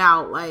flipping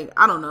out. Like,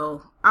 I don't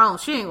know.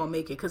 She ain't gonna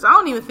make it. Cause I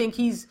don't even think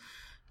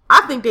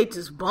I think they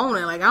just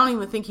boning. Like, I don't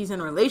even think he's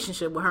in a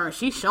relationship with her. And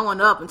she's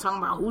showing up and talking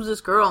about who's this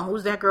girl and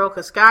who's that girl.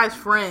 Cause Sky's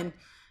friend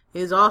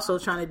is also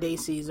trying to date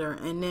Caesar.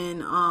 And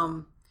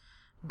then,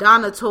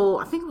 Donna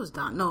told, I think it was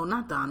Donna. No,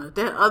 not Donna.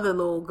 That other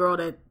little girl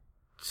that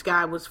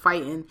Sky was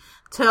fighting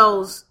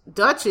tells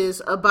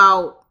Duchess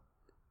about,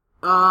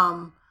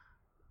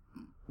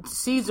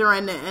 Caesar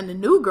and the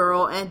new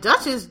girl, and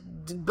Duchess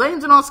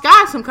blames it on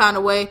Sky some kind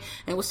of way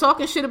and was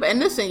talking shit about. And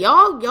listen,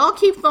 y'all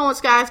keep throwing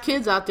Sky's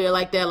kids out there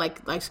like that,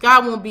 like Sky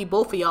won't be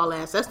both of y'all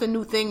ass. That's the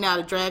new thing now,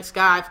 to drag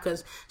Sky,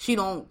 because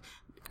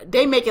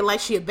they make it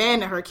like she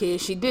abandoned her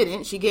kids. She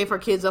didn't. She gave her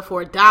kids up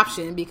for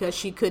adoption because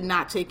she could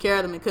not take care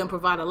of them and couldn't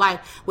provide a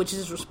life, which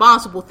is a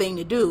responsible thing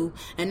to do.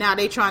 And now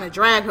they trying to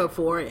drag her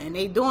for it, and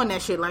they doing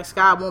that shit like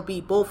Sky won't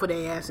beat both of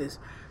their asses.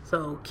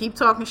 So keep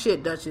talking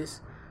shit,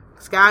 Duchess.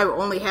 Sky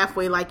only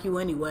halfway like you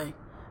anyway.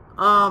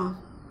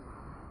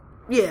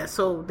 Yeah,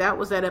 so that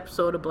was that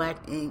episode of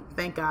Black Ink.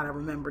 Thank God I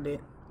remembered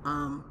it.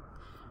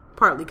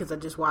 Partly because I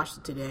just watched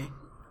it today.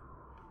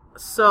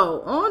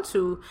 So, on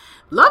to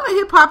Love and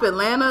Hip Hop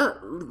Atlanta.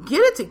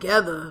 Get it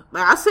together.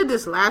 Like I said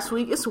this last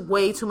week, it's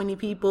way too many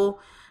people,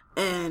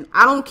 and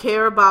I don't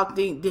care about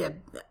the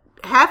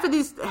half of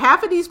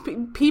these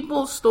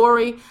people's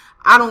story.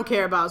 I don't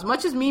care about. As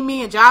much as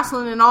Mimi and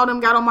Jocelyn and all them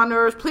got on my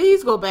nerves,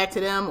 please go back to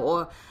them,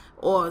 or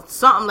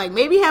something. Like,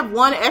 maybe have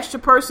one extra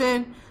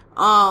person,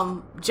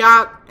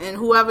 Jock and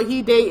whoever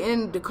he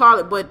dating, to call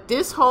it. But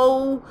this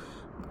whole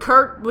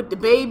Kurt with the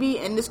baby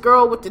and this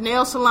girl with the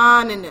nail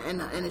salon and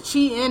the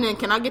cheating, and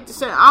can I get to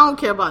say, I don't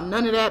care about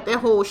none of that. That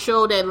whole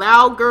show, that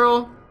Loud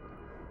girl,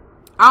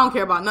 I don't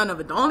care about none of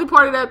it. The only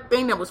part of that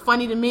thing that was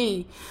funny to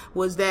me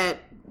was that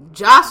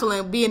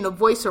Jocelyn being the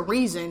voice of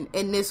reason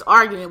in this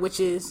argument, which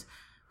is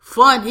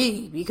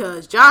funny,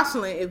 because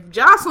if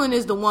Jocelyn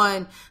is the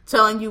one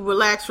telling you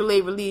relax,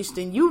 relate, release,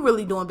 then you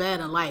really doing bad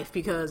in life.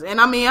 Because,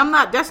 and I mean,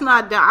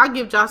 I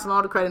give Jocelyn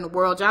all the credit in the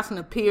world. Jocelyn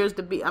appears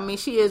to be, I mean,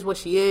 she is what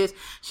she is.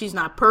 She's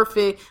not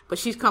perfect, but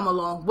she's come a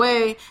long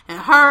way. And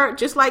her,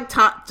 just like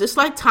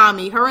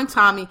Tommy, her and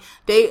Tommy,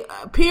 they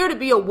appear to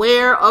be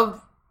aware of,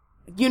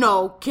 you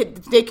know,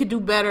 they could do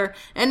better,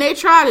 and they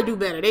try to do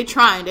better.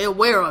 They're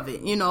aware of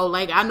it, you know,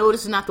 like, I know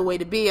this is not the way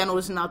to be, I know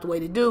this is not the way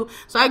to do,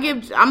 so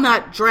I'm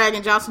not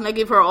dragging Jocelyn, I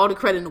give her all the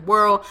credit in the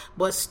world,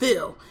 but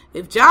still,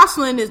 if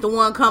Jocelyn is the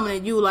one coming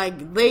at you, like,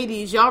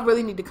 ladies, y'all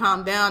really need to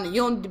calm down, and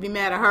you don't need to be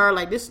mad at her,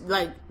 like, this,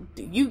 like,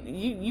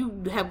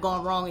 you have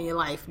gone wrong in your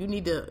life, you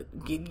need to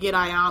get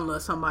Ayanla or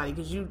somebody,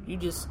 because you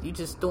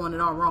just doing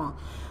it all wrong.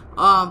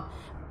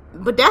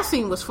 But that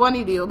scene was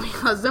funny, deal,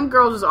 because them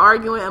girls was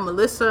arguing, and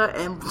Melissa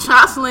and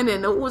Jocelyn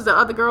and who was the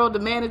other girl, the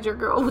manager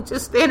girl, was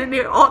just standing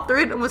there. All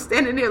three of them was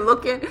standing there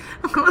looking.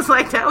 I was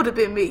like, that would have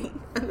been me,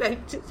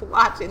 like, just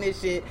watching this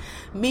shit.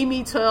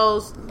 Mimi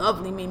tells,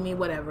 lovely Mimi,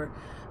 whatever,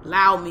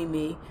 loud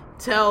Mimi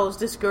tells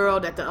this girl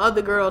that the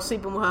other girl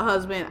sleeping with her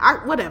husband.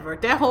 Whatever.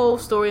 That whole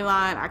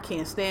storyline, I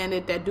can't stand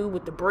it. That dude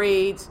with the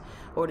braids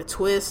or the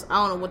twists, I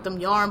don't know what them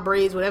yarn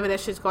braids, whatever that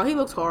shit's called. He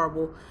looks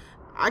horrible.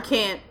 I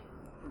can't.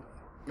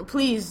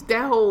 Please,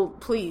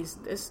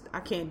 I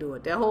can't do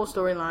it. That whole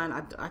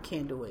storyline, I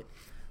can't do it.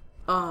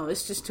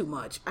 It's just too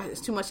much.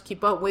 It's too much to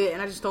keep up with,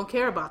 and I just don't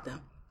care about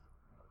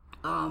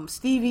them.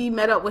 Stevie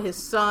met up with his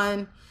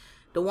son,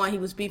 the one he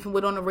was beefing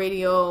with on the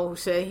radio, who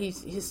said he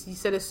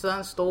said his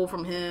son stole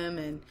from him,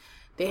 and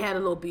they had a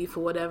little beef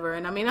or whatever.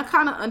 And I mean, I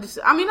kind of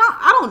understand. I mean,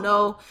 I don't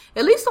know.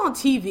 At least on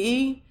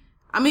TV,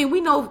 I mean, we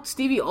know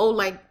Stevie owed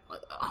like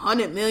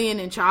 $100 million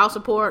in child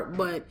support,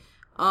 but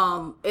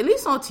at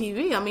least on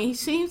TV, I mean,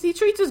 he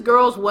treats his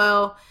girls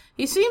well.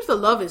 He seems to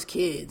love his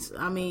kids.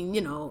 I mean,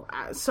 you know,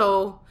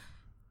 so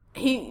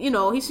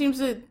he seems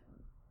to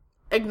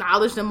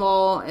acknowledge them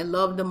all and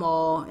love them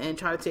all and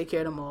try to take care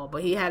of them all.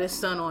 But he had his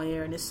son on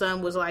here, and his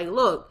son was like,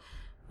 look,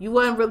 you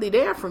wasn't really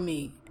there for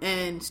me.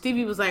 And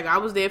Stevie was like, I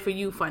was there for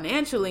you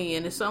financially.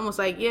 And his son was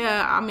like,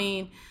 yeah, I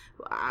mean,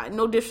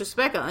 no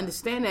disrespect, I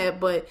understand that,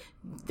 but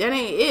that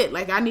ain't it.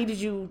 Like, I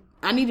needed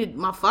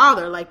my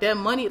father. Like, that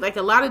money, like,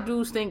 a lot of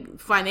dudes think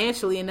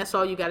financially, and that's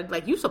all you gotta,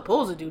 like, you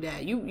supposed to do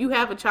that. You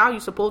have a child,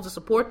 you're supposed to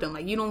support them.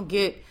 Like, you don't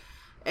get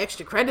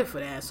extra credit for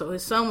that. So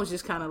his son was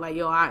just kind of like,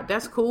 yo,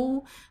 that's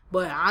cool,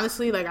 but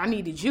honestly, like, I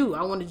needed you.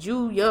 I wanted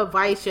you, your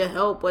advice, your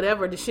help,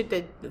 whatever, the shit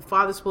that the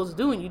father's supposed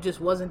to do, and you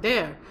just wasn't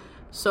there.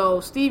 So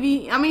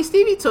Stevie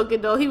took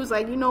it though. He was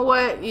like, you know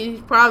what? He's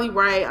probably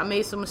right. I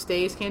made some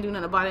mistakes. Can't do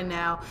nothing about it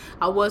now.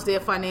 I was there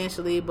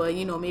financially, but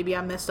maybe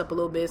I messed up a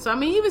little bit. So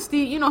even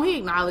Steve, he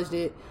acknowledged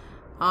it.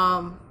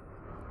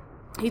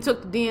 He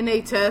took the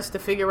DNA test to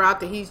figure out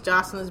that he's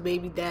Jocelyn's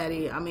baby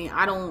daddy.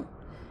 I don't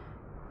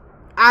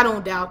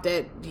doubt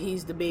that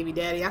he's the baby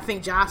daddy. I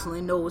think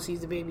Jocelyn knows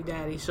he's the baby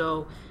daddy.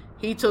 So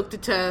he took the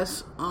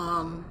test.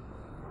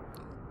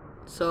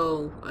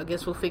 So I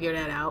guess we'll figure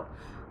that out.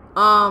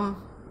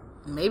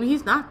 Maybe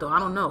he's not, though. I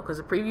don't know, because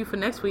the preview for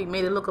next week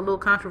made it look a little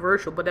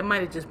controversial, but that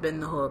might have just been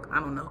the hook. I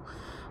don't know.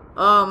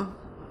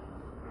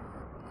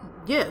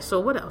 Yeah, so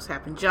what else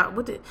happened? Jock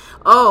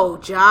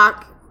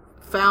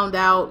found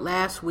out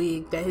last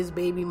week that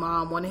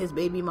one of his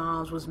baby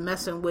moms, was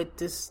messing with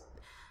this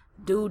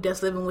dude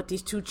that's living with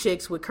these two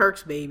chicks with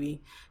Kirk's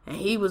baby, and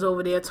he was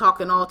over there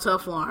talking all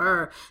tough on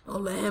her.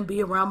 Don't let him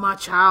be around my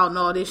child and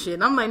all this shit.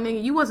 And I'm like,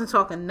 nigga, you wasn't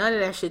talking none of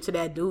that shit to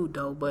that dude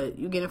though, but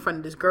you get in front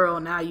of this girl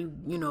and now you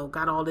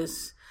got all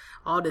this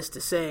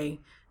to say.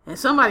 And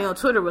somebody on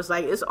Twitter was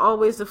like, it's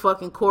always the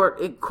fucking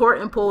court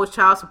imposed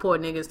child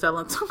support niggas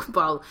telling talk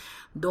about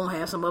don't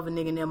have some other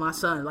nigga near my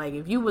son. Like,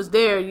 if you was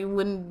there, you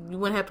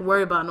wouldn't have to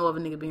worry about no other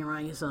nigga being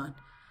around your son.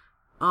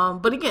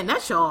 But again,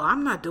 that's y'all.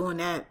 I'm not doing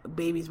that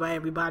babies by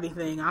everybody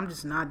thing. I'm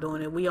just not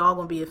doing it. We all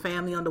gonna be a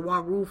family under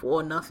one roof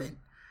or nothing.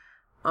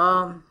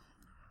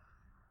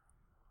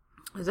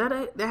 Is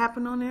that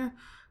happened on there?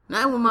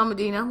 Not with Mama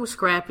D, not with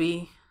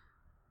Scrappy.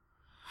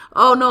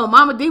 Oh no,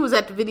 Mama D was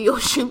at the video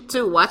shoot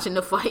too, watching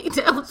the fight.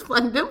 That was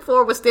fun. Them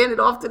four were standing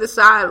off to the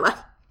side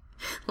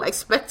like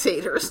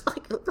spectators.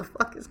 Like, what the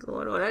fuck is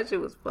going on? That shit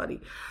was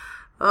funny.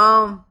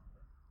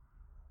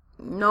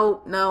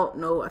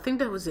 No. I think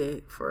that was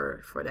it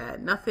for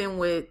that. Nothing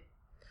with.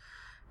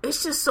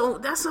 It's just so.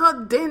 That's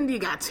her. Then you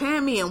got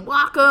Tammy and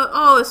Waka.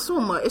 Oh, it's so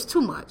much. It's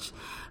too much.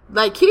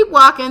 Like, keep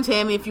Waka and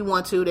Tammy if you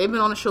want to. They've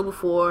been on the show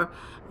before,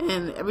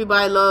 and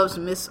everybody loves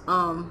Miss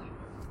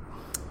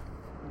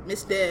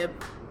Deb,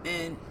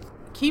 and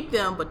keep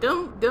them. But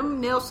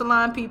them nail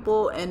salon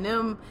people and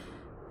them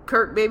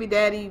Kirk baby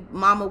daddy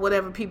mama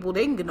whatever people,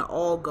 they can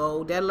all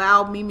go. That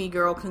loud Mimi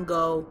girl can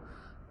go.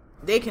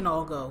 They can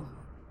all go.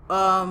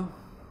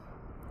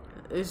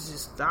 It's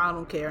just, I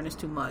don't care, and it's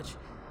too much.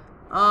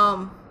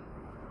 Yeah,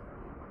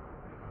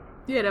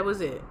 that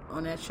was it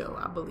on that show,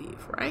 I believe,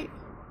 right?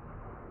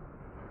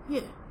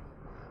 Yeah.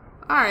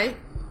 Alright.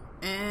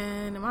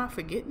 And am I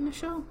forgetting the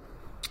show?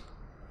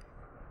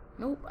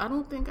 Nope, I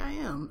don't think I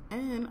am.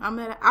 And I'm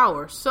at an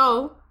hour.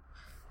 So,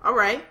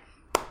 alright.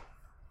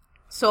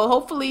 So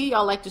hopefully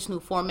y'all like this new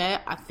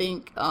format. I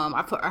think,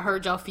 I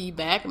heard y'all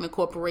feedback. I'm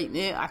incorporating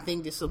it. I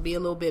think this will be a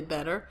little bit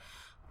better.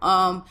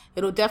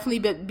 It'll definitely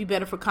be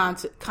better for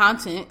content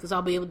because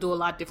I'll be able to do a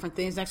lot of different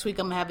things. Next week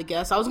I'm gonna have a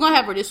guest. I was gonna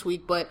have her this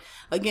week, but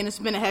again, it's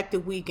been a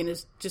hectic week and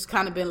it's just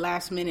kind of been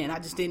last minute and I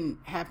just didn't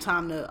have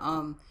time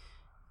to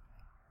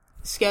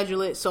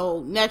schedule it.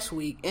 So next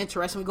week,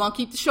 interesting. We're gonna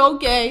keep the show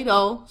gay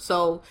though,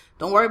 so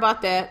don't worry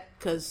about that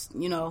because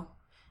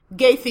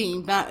gay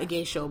themed, not a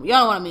gay show. But y'all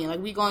know what I mean. Like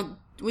we gonna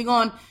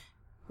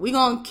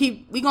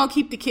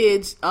keep the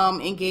kids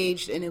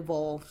engaged and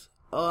involved.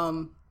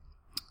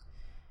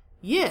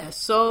 Yeah,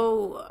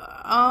 so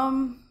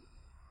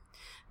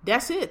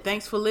that's it.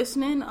 Thanks for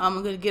listening.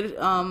 I'm gonna get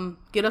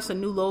us a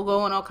new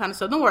logo and all kind of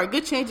stuff. Don't worry,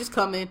 good changes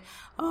coming.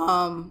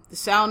 The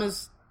sound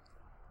is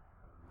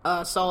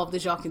solved,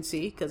 as y'all can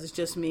see, because it's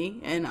just me,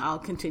 and I'll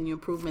continue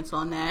improvements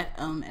on that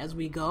as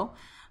we go.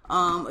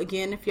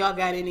 Again, if y'all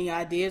got any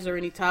ideas or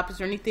any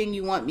topics or anything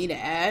you want me to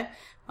add,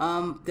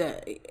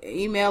 the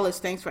email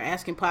is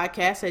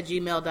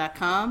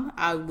thanksforaskingpodcast@gmail.com.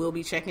 I will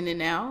be checking it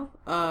now.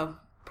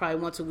 Probably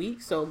once a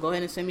week, so go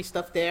ahead and send me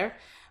stuff there.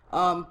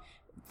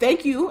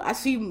 Thank you. I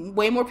see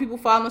way more people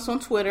following us on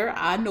Twitter.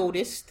 I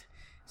noticed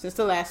since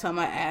the last time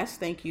I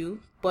asked. Thank you.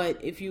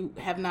 But if you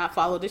have not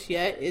followed us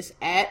yet, it's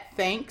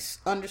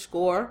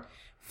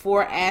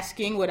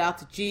 @thanks_for_asking without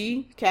the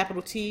G,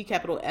 capital T,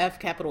 capital F,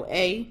 capital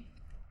A,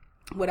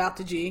 without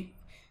the G.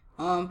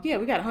 Yeah,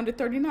 we got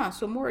 139,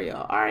 so more of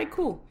y'all. All right,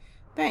 cool.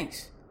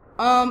 Thanks.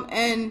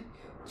 And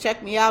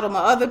check me out on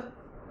my other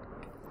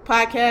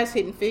podcast,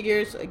 Hidden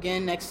Figures.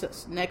 Again,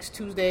 next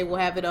Tuesday we'll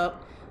have it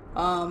up.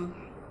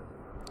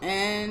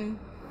 And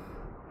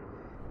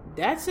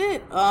that's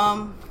it.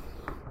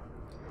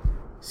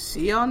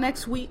 See y'all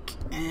next week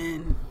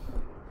and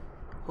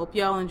hope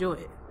y'all enjoy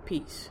it.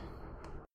 Peace.